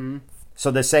playoffs. Mm-hmm.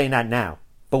 So they're saying that now.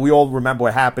 But we all remember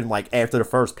what happened like after the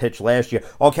first pitch last year.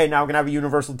 Okay, now we're going to have a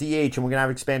universal DH and we're going to have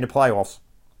expanded playoffs.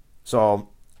 So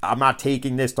I'm not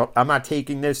taking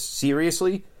this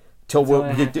seriously till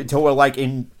we're like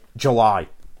in July,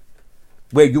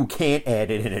 where you can't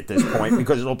add it in at this point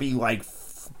because it'll be like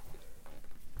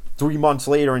 3 months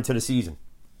later into the season.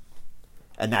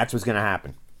 And that's what's going to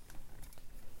happen.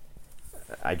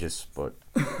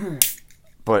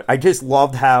 But I just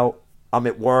loved how I'm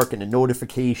at work and the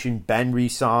notification, Ben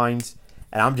resigns,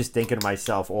 and I'm just thinking to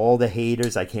myself, all the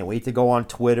haters, I can't wait to go on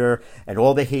Twitter, and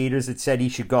all the haters that said he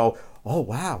should go, oh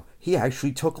wow, he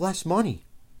actually took less money.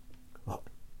 Well,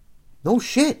 no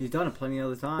shit. He's done it plenty of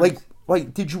other times.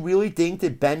 Like, did you really think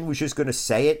that Ben was just going to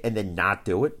say it and then not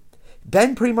do it?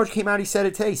 Ben pretty much came out, he said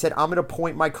it today, he said, I'm at a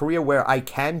point in my career where I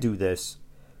can do this,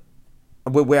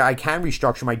 where I can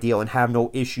restructure my deal and have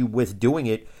no issue with doing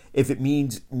it if it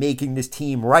means making this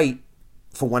team right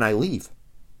for when I leave.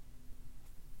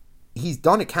 He's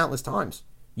done it countless times.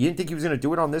 You didn't think he was going to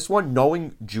do it on this one,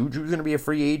 knowing Juju was going to be a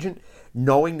free agent,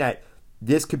 knowing that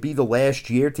this could be the last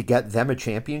year to get them a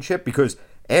championship, because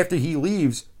after he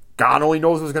leaves, God only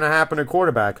knows what's going to happen at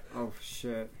quarterback. Oh,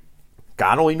 shit.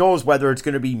 God only knows whether it's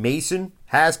going to be Mason,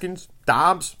 Haskins,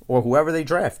 Dobbs, or whoever they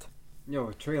draft. Yo,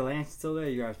 if Trey Lance is still there,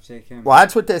 you guys take him. Well,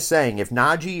 that's what they're saying. If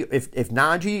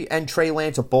Najee and Trey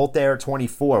Lance are both there at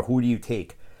 24, who do you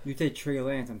take? You take Trey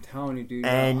Lance, I'm telling you, dude.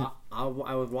 And I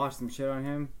was watching some shit on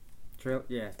him.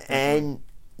 Yeah. And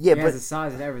he has the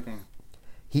size and everything.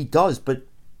 He does, but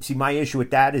see, my issue with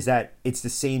that is that it's the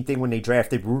same thing when they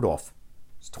drafted Rudolph.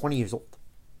 He's 20 years old.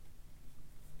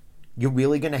 You're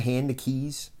really going to hand the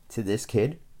keys to this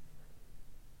kid?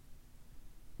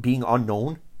 Being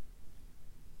unknown?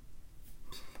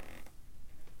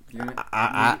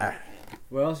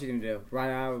 What else are you going to do?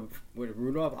 Ride out with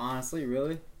Rudolph? Honestly,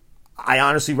 really? I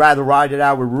honestly rather ride it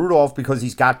out with Rudolph because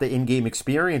he's got the in-game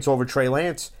experience over Trey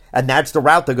Lance, and that's the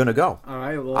route they're going to go. All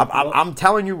right. Well, I'm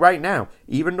telling you right now.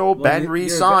 Even though Ben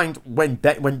re-signed, when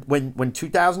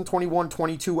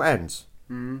 2021-22 ends,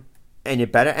 mm-hmm. and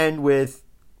it better end with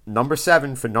number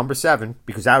 7 for number 7,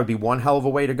 because that would be one hell of a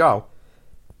way to go.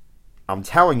 I'm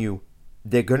telling you,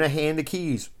 they're going to hand the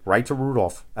keys right to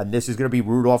Rudolph, and this is going to be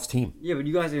Rudolph's team. Yeah, but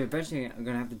you guys are eventually going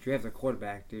to have to draft a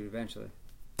quarterback, dude, eventually.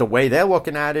 The way they're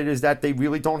looking at it is that they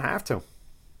really don't have to.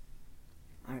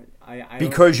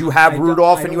 Because you have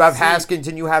Rudolph and you have Haskins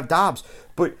and you have Dobbs.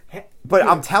 But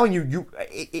I'm telling you,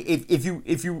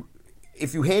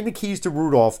 if you hand the keys to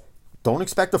Rudolph, don't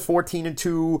expect a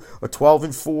 14-2, a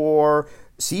 12-4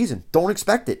 season. Don't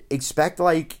expect it. Expect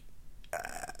like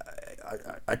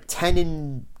a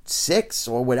 10-6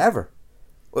 or whatever.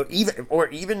 Or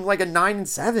even like a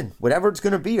 9-7, whatever it's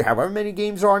going to be, however many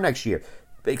games there are next year.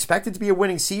 Expect it to be a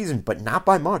winning season, but not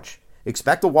by much.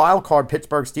 Expect a wild card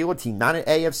Pittsburgh Steelers team, not an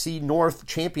AFC North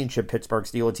championship Pittsburgh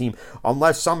Steelers team,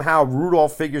 unless somehow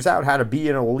Rudolph figures out how to be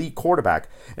an elite quarterback.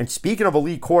 And speaking of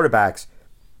elite quarterbacks,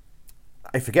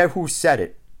 I forget who said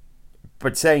it,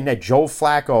 but saying that Joe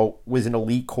Flacco was an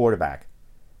elite quarterback.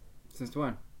 Since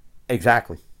when?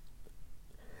 Exactly.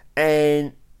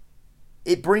 And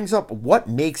it brings up what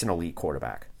makes an elite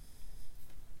quarterback.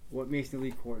 What makes an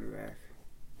elite quarterback?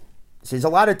 So there's a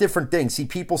lot of different things. See,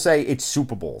 people say it's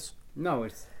Super Bowls. No,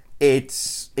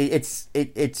 it's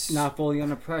not fully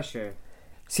under pressure.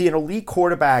 See, an elite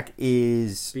quarterback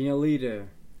is being a leader.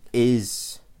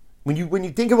 Is when you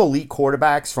think of elite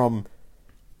quarterbacks from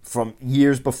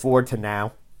years before to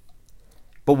now,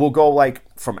 but we'll go like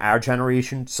from our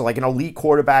generation. So like an elite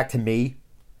quarterback to me,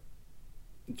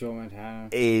 Joe Montana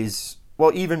is,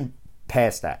 well, even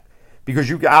past that, because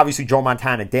you obviously Joe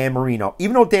Montana, Dan Marino.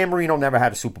 Even though Dan Marino never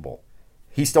had a Super Bowl,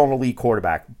 he's still an elite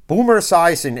quarterback. Boomer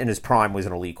Esiason in his prime was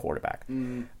an elite quarterback.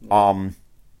 Mm-hmm.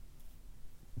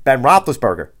 Ben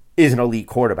Roethlisberger is an elite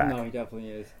quarterback. No, he definitely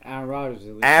is. Aaron Rodgers is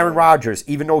elite. Aaron Rodgers,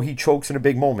 even though he chokes in a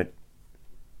big moment,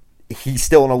 he's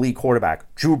still an elite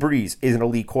quarterback. Drew Brees is an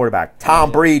elite quarterback.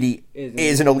 Tom Brady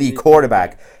is an elite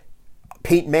quarterback.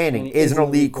 Peyton Manning is an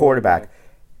elite quarterback.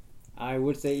 I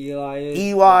would say Eli is.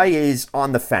 Eli is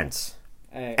on the fence.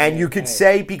 And you could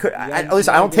say, because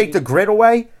listen, I don't take the grit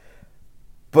away,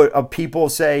 but people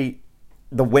say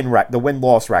the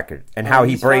win-loss record and how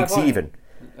he breaks even.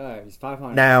 He's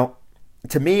 500. Now,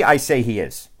 to me, I say he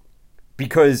is,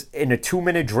 because in a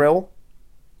 2-minute drill,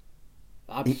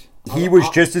 he was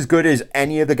just as good as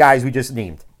any of the guys we just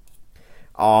named.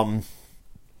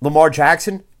 Lamar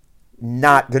Jackson,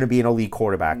 not going to be an elite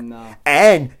quarterback. No.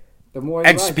 And The more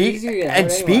And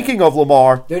speaking of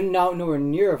Lamar, they're now nowhere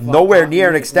near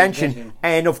an extension.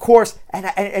 And of course, and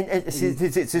this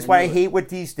is why I hate with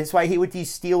these. This is why I hate with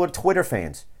these Steeler Twitter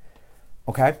fans.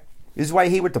 Okay, this is why I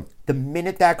hate with them. The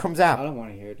minute that comes out, I don't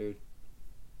want to hear it, dude.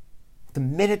 The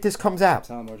minute this comes out,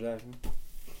 Lamar Jackson.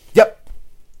 Yep.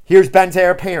 Here's Ben's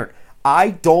heir apparent.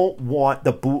 I don't want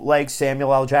the bootleg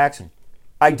Samuel L. Jackson.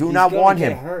 I do not want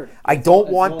him. I don't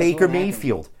want Baker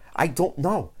Mayfield. I don't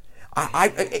know.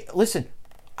 I listen.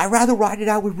 I'd rather ride it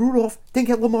out with Rudolph than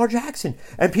get Lamar Jackson.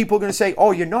 And people are going to say,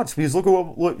 "Oh, you're nuts," because look at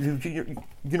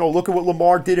what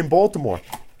Lamar did in Baltimore.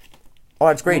 Oh,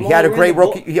 that's great. He had a great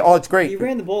rookie. Oh, it's great. He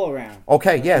ran the ball around.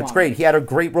 Okay, yeah, it's great. He had a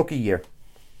great rookie year.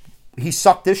 He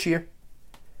sucked this year.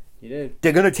 He did.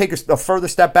 They're going to take a further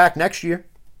step back next year.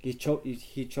 He choked in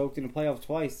the playoffs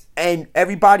twice. And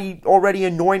everybody already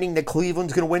anointing that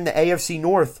Cleveland's going to win the AFC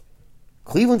North.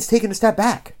 Cleveland's taking a step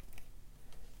back.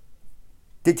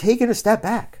 They're taking a step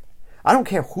back. I don't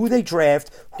care who they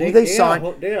draft, who they sign.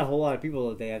 They got a whole lot of people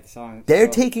that they have to sign. They're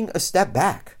taking a step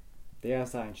back. They got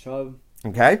to sign Chubb.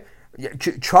 Okay,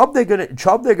 Chubb they're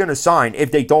gonna sign.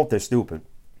 If they don't, they're stupid.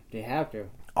 They have to.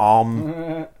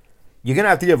 You're going to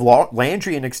have to give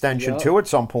Landry an extension, too, at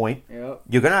some point. Yep.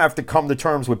 You're going to have to come to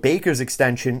terms with Baker's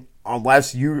extension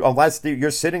unless you're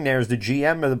sitting there as the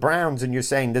GM of the Browns and you're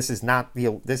saying this is not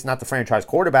the franchise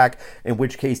quarterback, in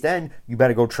which case then you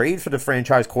better go trade for the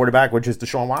franchise quarterback, which is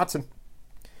Deshaun Watson.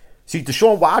 See,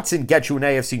 Deshaun Watson gets you an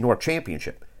AFC North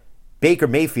championship. Baker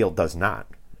Mayfield does not.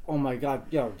 Oh, my God.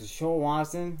 Yo, Deshaun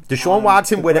Watson. Deshaun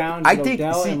Watson would... I think...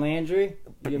 See, and Landry.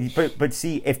 But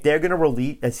see, if they're going to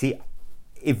release...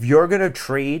 If you're going to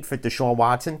trade for Deshaun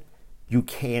Watson, you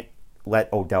can't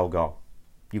let Odell go.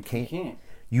 You can't.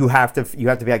 You have to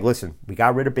be like, listen, we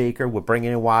got rid of Baker. We're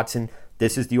bringing in Watson.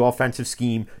 This is the offensive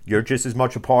scheme. You're just as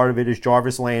much a part of it as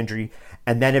Jarvis Landry.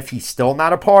 And then if he's still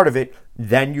not a part of it,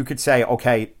 then you could say,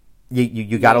 okay,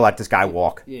 you got to let this guy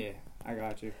walk. Yeah, I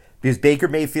got you. Because Baker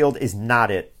Mayfield is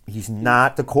not it. He's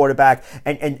not the quarterback.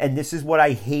 And this is what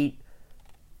I hate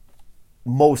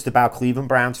most about Cleveland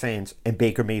Browns fans and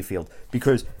Baker Mayfield,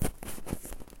 because,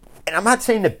 and I'm not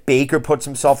saying that Baker puts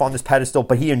himself on this pedestal,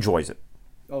 but he enjoys it.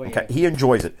 Oh, yeah. Okay, he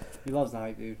enjoys it. He loves the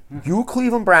hype, dude. You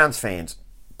Cleveland Browns fans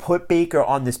put Baker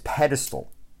on this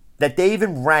pedestal that they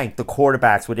even rank the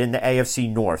quarterbacks within the AFC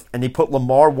North, and they put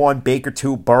Lamar 1, Baker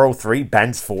 2, Burrow 3,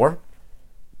 Benz 4.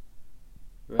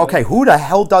 Really? Okay, who the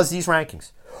hell does these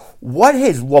rankings? What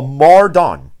has Lamar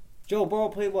done? Joe Burrow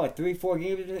played, 3-4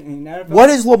 games in the NFL? What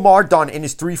has Lamar done in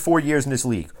his 3-4 years in this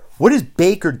league? What has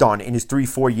Baker done in his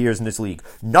 3-4 years in this league?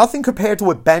 Nothing compared to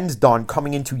what Ben's done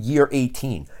coming into year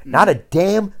 18. Not a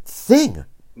damn thing.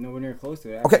 Nowhere near close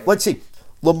to it. Okay, let's see.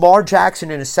 Lamar Jackson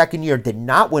in his second year did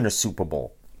not win a Super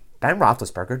Bowl. Ben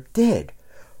Roethlisberger did.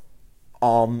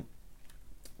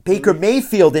 Baker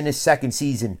Mayfield in his second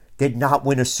season did not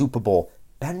win a Super Bowl.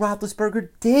 Ben Roethlisberger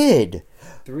did.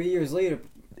 3 years later...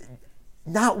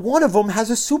 Not one of them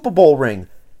has a Super Bowl ring.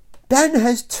 Ben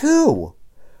has 2.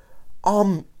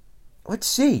 Let's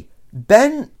see.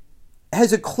 Ben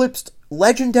has eclipsed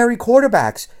legendary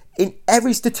quarterbacks in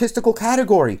every statistical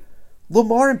category.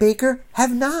 Lamar and Baker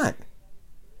have not.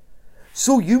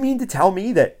 So you mean to tell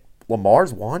me that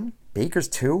Lamar's 1, Baker's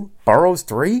 2, Burrow's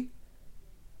 3,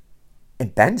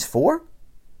 and Ben's 4?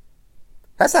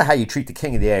 That's not how you treat the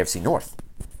king of the AFC North.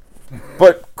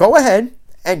 But go ahead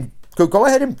and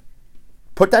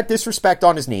put that disrespect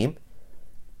on his name.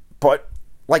 But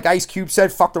like Ice Cube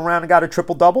said, fucked around and got a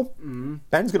triple-double. Mm-hmm.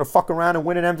 Ben's going to fuck around and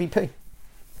win an MVP.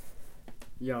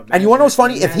 Yo, and you want to know what's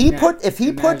funny? If he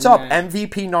puts up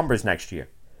MVP numbers next year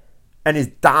and is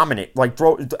dominant,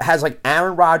 has like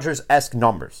Aaron Rodgers-esque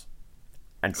numbers,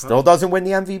 and still doesn't win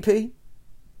the MVP,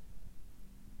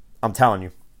 I'm telling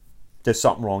you, there's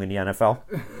something wrong in the NFL.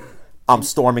 I'm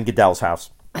storming Goodell's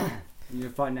house. You're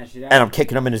fighting that shit out. And I'm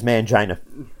kicking him in his mangina.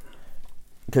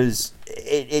 Because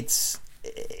it's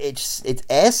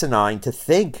asinine to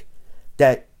think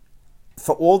that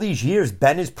for all these years,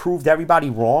 Ben has proved everybody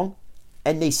wrong,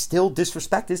 and they still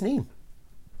disrespect his name.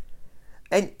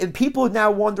 And people are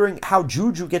now wondering how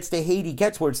Juju gets the hate he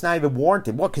gets where it's not even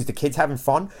warranted. What, because the kid's having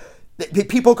fun?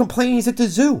 People complain he's at the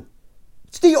zoo.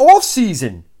 It's the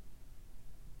off-season.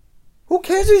 Who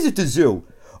cares if he's at the zoo?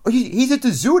 He's at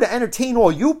the zoo to entertain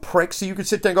all you pricks so you can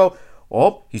sit there and go,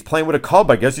 oh, he's playing with a Cub.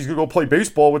 I guess he's going to go play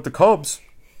baseball with the Cubs.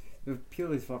 They're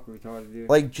purely fucking retarded, dude.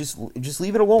 Like, just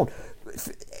leave it alone.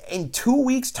 In 2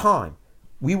 weeks' time,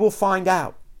 we will find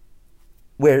out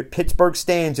where Pittsburgh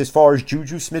stands as far as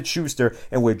Juju Smith-Schuster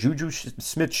and where Juju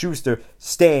Smith-Schuster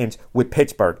stands with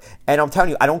Pittsburgh. And I'm telling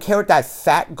you, I don't care what that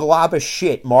fat glob of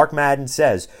shit Mark Madden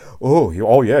says. Oh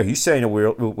yeah, he's saying it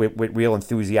with real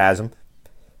enthusiasm.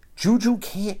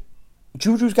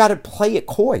 Juju's got to play it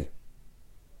coy.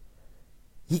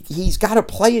 He's got to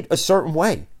play it a certain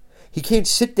way. He can't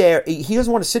sit there. He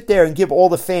doesn't want to sit there and give all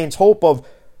the fans hope of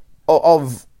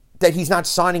that he's not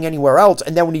signing anywhere else.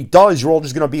 And then when he does, you're all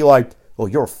just going to be like, oh,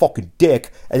 you're a fucking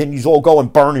dick. And then you all go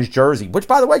and burn his jersey. Which,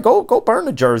 by the way, go burn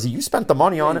the jersey. You spent the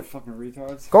money on it. Fucking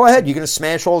retards. Go ahead. You're going to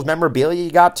smash all his memorabilia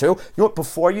you got, too. You know what?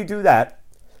 Before you do that,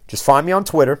 just find me on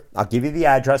Twitter. I'll give you the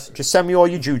address. Just send me all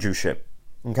your Juju shit.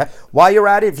 Okay? While you're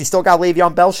at it, if you still got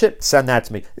Le'Veon Bell shit, send that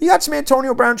to me. You got some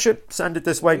Antonio Brown shit, send it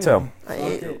this way, too.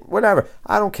 Whatever.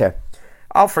 I don't care.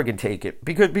 I'll friggin' take it.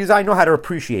 Because I know how to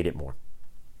appreciate it more.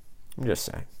 I'm just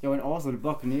saying. Yo, and also the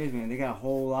Buccaneers, man, they got a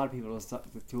whole lot of people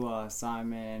to sign,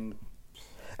 man.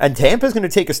 And Tampa's going to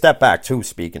take a step back, too,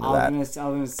 speaking of that.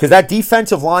 Because that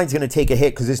defensive line's going to take a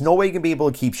hit, because there's no way you're going to be able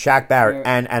to keep Shaq Barrett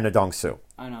and Anadong Suh.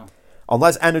 I know.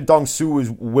 Unless Anadong Suh is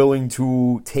willing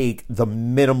to take the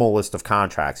minimalist of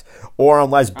contracts. Or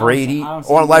unless Brady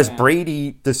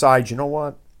decides, you know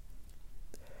what?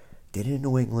 Did it in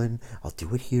New England. I'll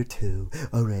do it here, too.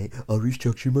 All right, I'll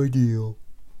restructure my deal.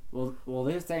 Well,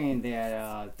 they're saying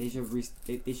that they should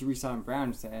re-sign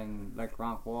Brown and let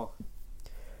Gronk walk.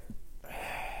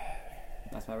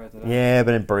 That's what I read today. Yeah,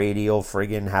 but then Brady will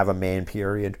friggin' have a man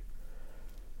period.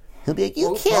 He'll be like,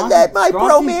 you can't let my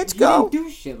bromance go. He didn't do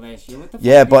shit last year. What the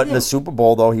yeah, fuck but in the Super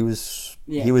Bowl though, he was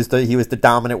the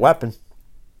dominant weapon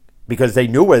because they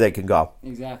knew where they could go.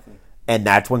 Exactly. And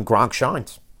that's when Gronk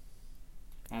shines.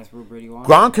 That's where Brady wants.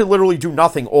 Gronk can literally do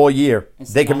nothing all year.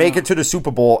 They can make it to the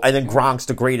Super Bowl, and then Gronk's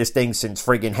the greatest thing since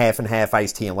friggin' half and half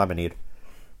iced tea and lemonade.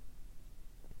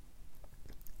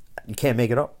 You can't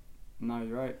make it up. No,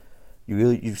 you're right.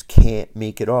 You just can't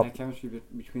make it up. That chemistry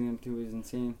between them two is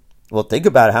insane. Well, think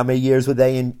about it. How many years were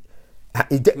they in?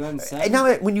 And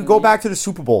now, when you go back to the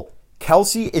Super Bowl,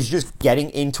 Kelsey is just getting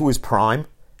into his prime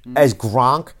as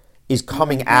Gronk is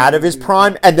coming out of his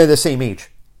prime, and they're the same age.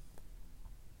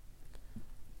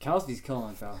 Kelsey's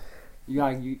killing it, though. You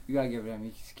gotta give it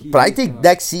to him. But I think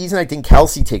next season,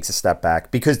 Kelsey takes a step back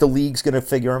because the league's going to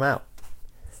figure him out.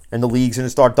 And the league's going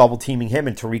to start double teaming him,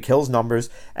 and Tyreek Hill's numbers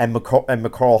and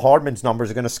McCall Hardman's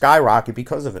numbers are going to skyrocket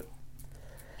because of it.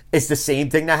 It's the same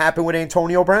thing that happened with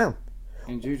Antonio Brown.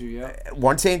 And Juju, yeah.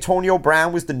 Once Antonio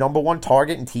Brown was the number one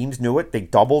target and teams knew it, they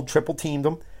doubled, triple teamed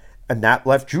him, and that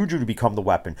left Juju to become the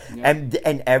weapon. Yeah.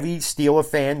 And every Steeler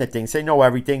fan that thinks they know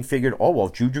everything figured, oh, well,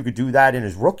 if Juju could do that in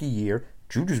his rookie year,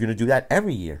 Juju's going to do that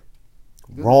every year.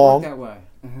 Wrong. That way.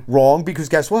 Wrong, because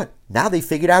guess what? Now they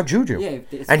figured out Juju. Yeah,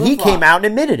 and he came out and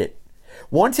admitted it.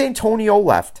 Once Antonio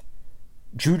left,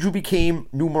 Juju became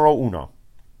numero uno.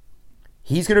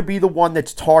 He's going to be the one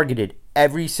that's targeted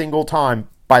every single time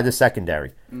by the secondary.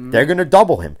 Mm-hmm. They're going to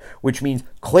double him, which means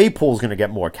Claypool's going to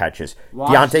get more catches.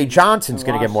 Deontay Johnson's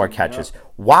going to get more catches. Yep.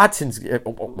 Washington's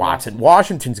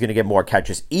going to get more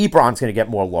catches. Ebron's going to get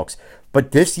more looks.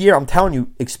 But this year, I'm telling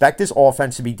you, expect this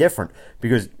offense to be different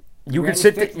because you could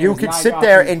sit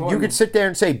there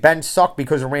and say Ben sucked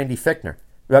because of Randy Fichtner.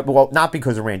 Well, not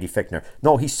because of Randy Fichtner.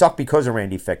 No, he sucked because of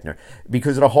Randy Fichtner.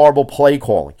 Because of the horrible play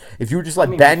calling. If you just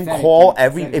let Ben call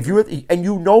and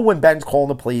you know when Ben's calling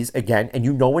the plays again, and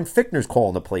you know when Fichtner's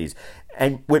calling the plays.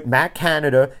 And with Matt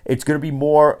Canada, it's going to be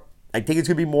more, I think it's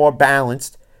going to be more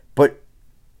balanced, but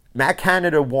Matt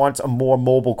Canada wants a more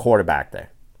mobile quarterback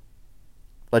there.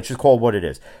 Let's just call it what it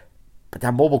is. But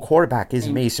that mobile quarterback is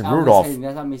Mason Rudolph.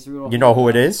 That's not Mason Rudolph. You know who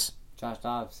it is? Josh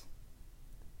Dobbs.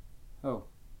 Oh.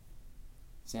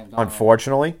 Sam Donald.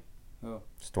 Unfortunately, Oh.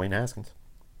 It's Dwayne Haskins.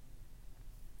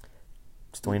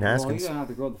 Well, he's going to have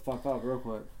to grow the fuck up real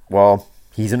quick. Well,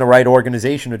 he's in the right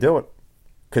organization to do it.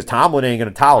 Because Tomlin ain't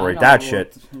going to tolerate that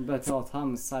shit. That's all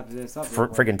Tomlin's type of this up.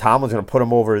 Friggin' Tomlin's going to put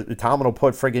him over. Tomlin will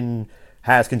put friggin'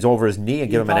 Haskins over his knee and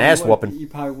give him an ass whooping. You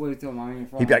probably would have told him.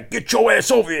 He'd be like, get your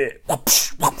ass over here.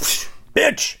 Whoops, whoops,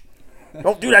 bitch.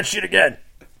 Don't do that shit again.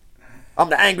 I'm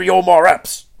the angry Omar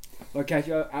Epps. I'll catch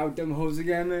you out them hoes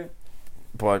again, man.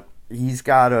 But he's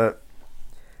got to...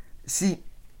 See,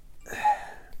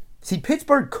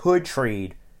 Pittsburgh could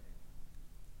trade...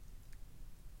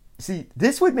 See,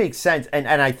 this would make sense, and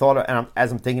I thought,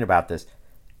 as I'm thinking about this,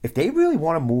 if they really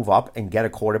want to move up and get a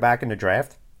quarterback in the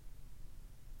draft,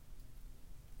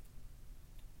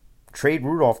 trade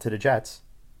Rudolph to the Jets,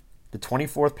 the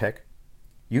 24th pick,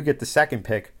 you get the second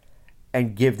pick,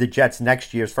 and give the Jets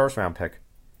next year's first-round pick.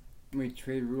 We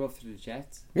trade Rudolph to the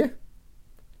Jets? Yeah.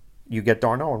 You get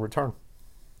Darnold in return.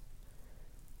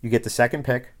 You get the second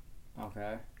pick,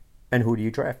 Okay. And who do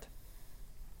you draft?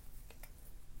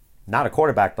 Not a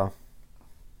quarterback, though.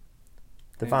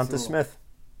 Devonta Sewell. Smith.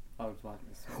 Oh, Devonta.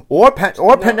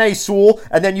 Or Penei Sewell.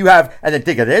 And then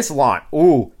think of this line.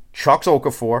 Ooh, Chuck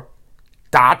Okafor,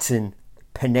 Dotson,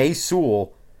 Penei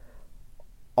Sewell.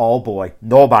 Oh, boy.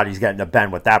 Nobody's getting a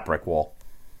bend with that brick wall.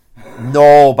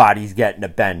 Nobody's getting a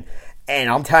bend. And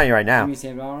I'm telling you right now. You mean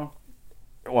Sam Darnold?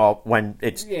 Well, when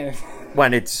it's Yeah.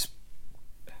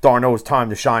 Darnold's time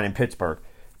to shine in Pittsburgh.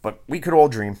 But we could all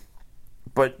dream.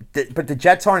 But the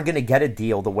Jets aren't going to get a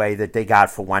deal the way that they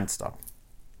got for Wentz, though.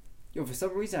 Yo, for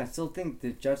some reason, I still think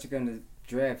the Jets are going to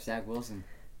draft Zach Wilson.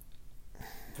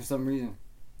 For some reason.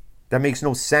 That makes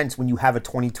no sense when you have a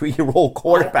 22-year-old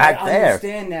quarterback I there.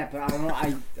 understand that, but I don't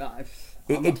know.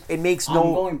 It makes I'm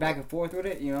no. going back and forth with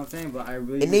it. You know what I'm saying? But I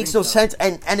really. It makes no sense.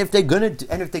 And if they're gonna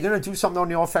do something on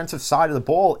the offensive side of the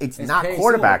ball, it's not Penei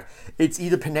quarterback. It's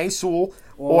either Penei Sewell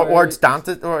or it's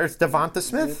Devonta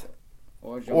Smith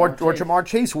or Jamar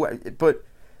Chase. But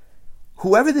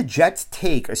whoever the Jets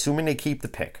take, assuming they keep the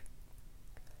pick,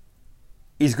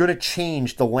 is going to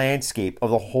change the landscape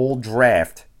of the whole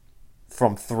draft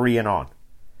from 3 and on.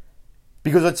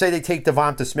 Because let's say they take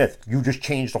Devonta Smith, you just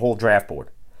change the whole draft board.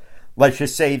 Let's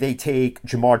just say they take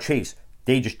Jamar Chase,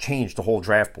 they just change the whole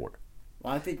draft board.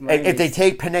 Well, I think if they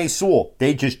take Penei Sewell,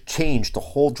 they just change the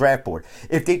whole draft board.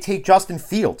 If they take Justin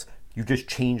Fields, you just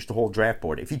change the whole draft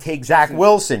board. If you take Zach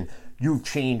Wilson, you've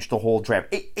changed the whole draft.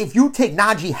 If you take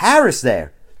Najee Harris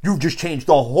there, you've just changed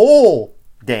the whole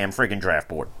damn friggin' draft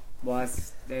board. Well,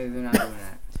 they're not doing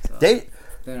that. So.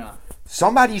 They're not.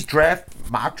 Somebody's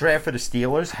mock draft for the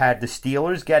Steelers had the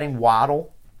Steelers getting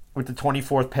Waddle with the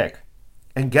 24th pick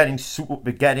and getting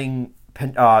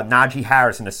Najee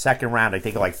Harris in the second round, I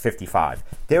think like 55.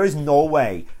 There is no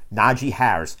way Najee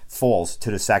Harris falls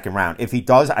to the second round. If he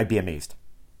does, I'd be amazed.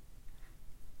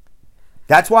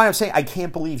 That's why I'm saying I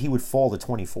can't believe he would fall to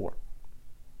 24.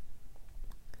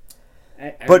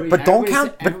 But don't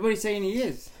count. Everybody's saying he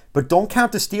is. But don't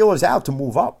count the Steelers out to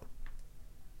move up.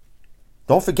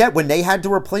 Don't forget when they had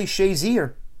to replace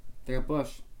Shazier. They got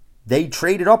Bush. They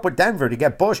traded up with Denver to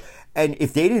get Bush. And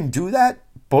if they didn't do that,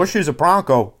 Bush is a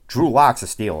Bronco, Drew Lock's a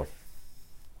Steeler.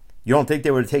 You don't think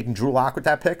they would have taken Drew Lock with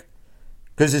that pick?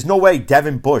 Because there's no way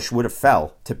Devin Bush would have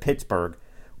fell to Pittsburgh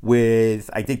with,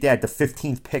 I think they had the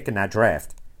 15th pick in that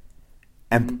draft.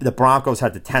 And the Broncos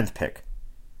had the 10th pick.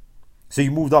 So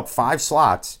you moved up 5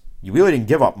 slots. You really didn't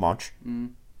give up much.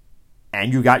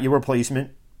 And you got your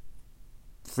replacement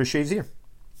for Shazier.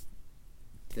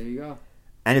 There you go.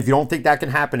 And if you don't think that can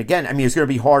happen again, I mean, it's going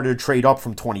to be harder to trade up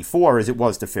from 24 as it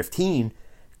was to 15,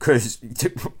 because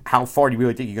how far do you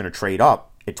really think you're going to trade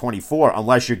up at 24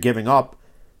 unless you're giving up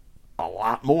a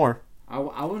lot more?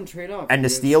 I wouldn't trade up. And the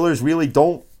Steelers really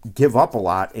don't give up a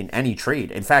lot in any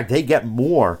trade. In fact, they get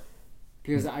more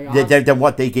than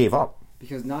what they gave up.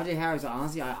 Because Najee Harris, I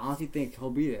honestly think he'll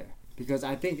be there. Because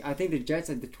I think the Jets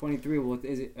at the 23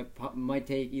 might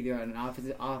take either an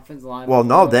offensive line. Well,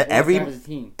 no, or every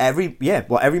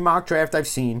mock draft I've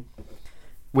seen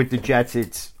with the Jets,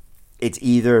 it's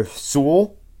either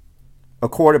Sewell, a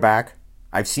quarterback.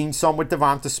 I've seen some with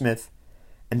Devonta Smith,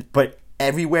 but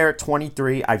everywhere at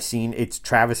 23, I've seen it's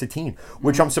Travis Etienne,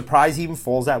 which I'm surprised he even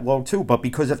falls that low too. But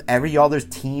because of every other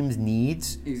team's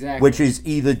needs, which is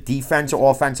either defense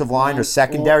or offensive line or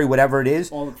secondary, whatever it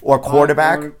is, or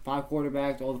quarterback, 5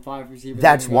 quarterbacks, all the 5 receivers.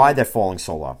 That's why they're falling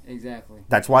so low. Exactly.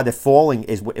 That's why they're falling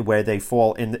is where they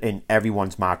fall in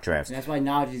everyone's mock drafts. And that's why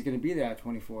Najee's going to be there at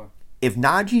 24. If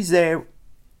Najee's there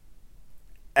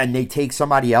and they take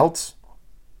somebody else,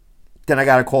 then I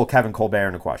got to call Kevin Colbert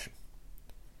into question.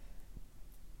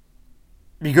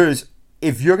 Because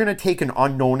if you're going to take an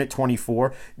unknown at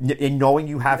 24, and knowing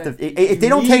you have to, if they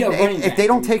don't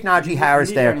take Najee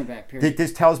Harris there,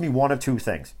 this tells me one of two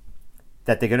things: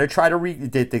 that they're going to try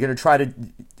to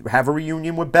have a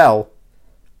reunion with Bell,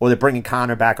 or they're bringing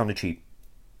Connor back on the cheap,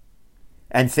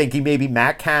 and thinking maybe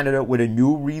Matt Canada with a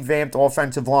new revamped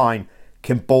offensive line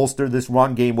can bolster this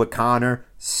run game with Connor,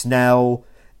 Snell,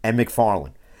 and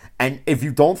McFarland. And if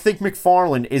you don't think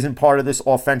McFarland isn't part of this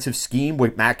offensive scheme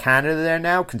with Matt Canada there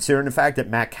now, considering the fact that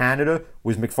Matt Canada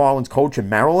was McFarland's coach in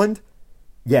Maryland,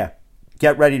 yeah,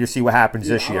 get ready to see what happens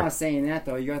this year. I'm not saying that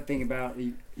though. You got to think about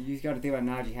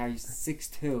Najee how he's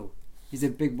 6'2". He's a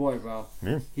big boy, bro.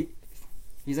 Yeah.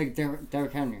 He's like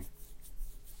Derrick Henry.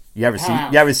 You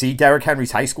ever see Derrick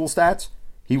Henry's high school stats?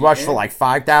 He rushed for like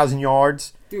 5,000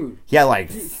 yards. Dude. He had like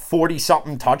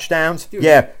 40-something touchdowns. Dude.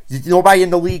 Yeah. Nobody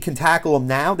in the league can tackle him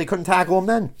now. They couldn't tackle him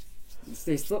then.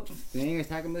 They slipped. They ain't going to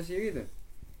tackle him this year either.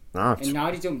 No, and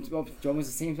Najee's almost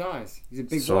the same size. He's a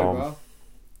big boy, bro.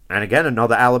 And again,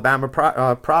 another Alabama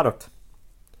product.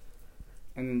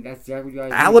 And that's exactly what you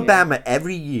guys do, Alabama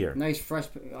every year. yeah. Nice fresh.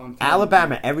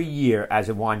 Alabama every year as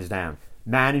it winds down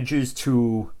manages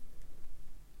to.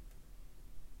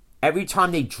 Every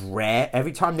time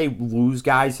they lose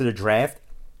guys to the draft,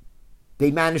 they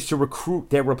manage to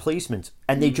recruit their replacements,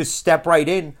 and they just step right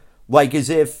in, like as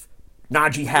if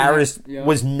Najee Harris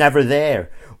was never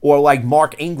there, or like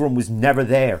Mark Ingram was never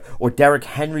there, or Derrick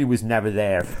Henry was never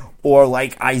there, or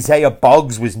like Isaiah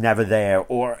Buggs was never there,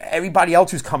 or everybody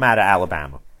else who's come out of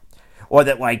Alabama, or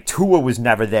that like Tua was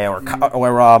never there, or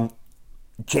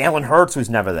Jalen Hurts was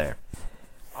never there.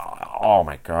 Oh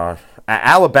my God.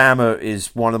 Alabama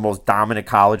is one of the most dominant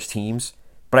college teams,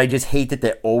 but I just hate that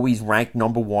they're always ranked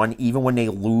number one, even when they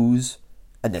lose,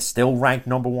 and they're still ranked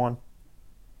number one.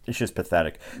 It's just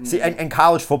pathetic. See, and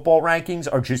college football rankings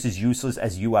are just as useless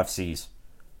as UFC's.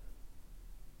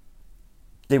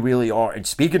 They really are. And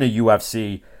speaking of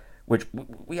UFC, which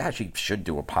we actually should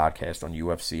do a podcast on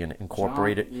UFC and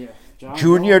incorporate it. Yeah.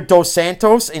 Junior Dos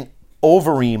Santos and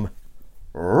Overeem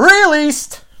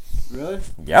released. Really?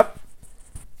 Yep.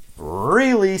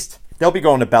 Released. They'll be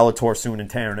going to Bellator soon and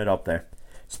tearing it up there.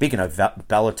 Speaking of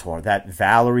Bellator, that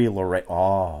Valerie Lorraine.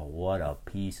 Oh, what a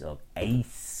piece of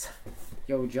ace.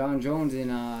 Yo, John Jones and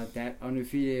that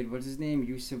undefeated, what's his name?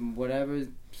 Yusuf, whatever,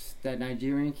 that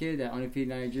Nigerian kid, that undefeated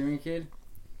Nigerian kid.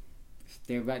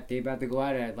 They about to go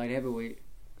out at light heavyweight.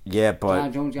 Yeah,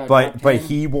 John Jones got but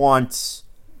he wants.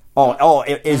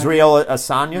 Israel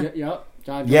Adesanya. Yep.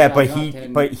 Yeah,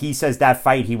 but he says that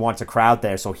fight he wants a crowd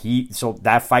there, so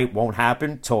that fight won't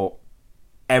happen till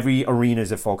every arena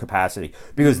is at full capacity,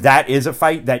 because that is a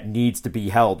fight that needs to be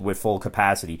held with full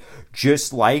capacity.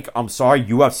 Just like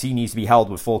UFC needs to be held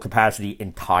with full capacity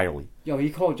entirely. Yo, he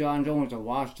called John Jones a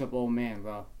washed-up old man,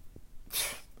 bro.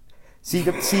 See,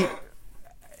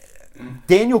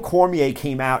 Daniel Cormier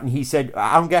came out and he said,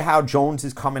 I don't get how Jones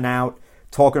is coming out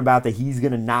talking about that he's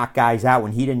going to knock guys out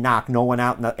when he didn't knock no one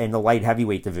out in the light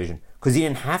heavyweight division, because he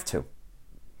didn't have to.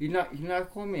 He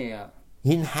knocked Cormier out. He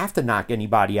didn't have to knock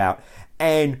anybody out.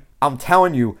 And I'm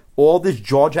telling you, all this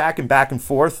jaw-jacking back and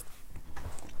forth,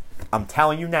 I'm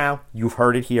telling you now, you've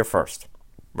heard it here first.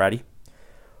 Ready?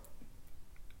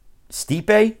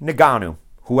 Stipe Ngannou,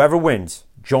 whoever wins,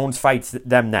 Jones fights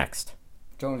them next.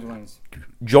 Jones wins.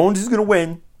 Jones is going to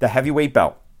win the heavyweight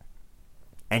belt.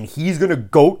 And he's going to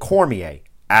goat Cormier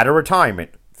out of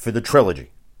retirement for the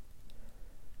trilogy.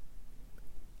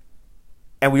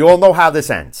 And we all know how this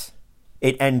ends.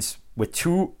 It ends with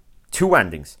two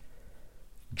endings.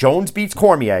 Jones beats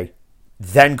Cormier,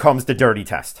 then comes the dirty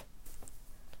test.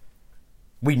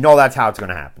 We know that's how it's going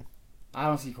to happen. I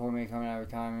don't see Cormier coming out of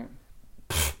retirement.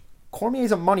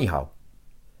 Cormier's a money hoe.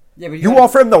 Yeah, but you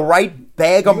offer him the right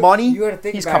bag of money,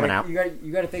 he's coming out.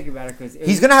 You got to think about it, because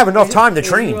he's going to have enough time to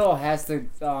train. Israel has to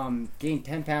gain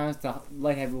 10 pounds to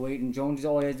light heavyweight, and Jones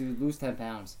all he has to do is lose 10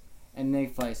 pounds, and they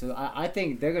fight. So I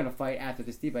think they're going to fight after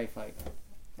the Stipe fight,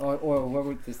 or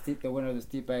whoever the winner of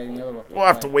the Stipe and the other one. We'll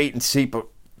have to wait and see, but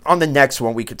on the next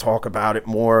one we could talk about it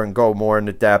more and go more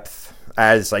into depth,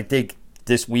 as I think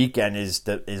this weekend is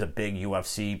a big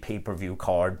UFC pay-per-view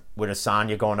card with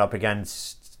Adesanya going up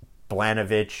against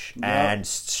Blanovic and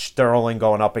Sterling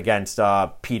going up against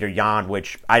Peter Yan,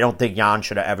 which I don't think Yan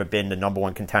should have ever been the number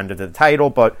one contender to the title,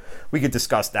 but we could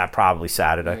discuss that probably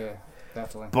Saturday. Yeah,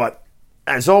 definitely. But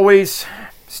as always,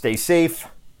 stay safe,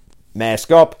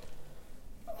 mask up,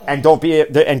 and don't be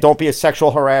a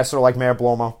sexual harasser like Mayor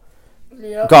Blomo.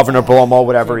 Yep. Governor Blomo,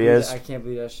 whatever he is. I can't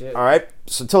believe that shit. All right.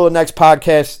 So until the next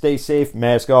podcast, stay safe,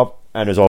 mask up, and as always.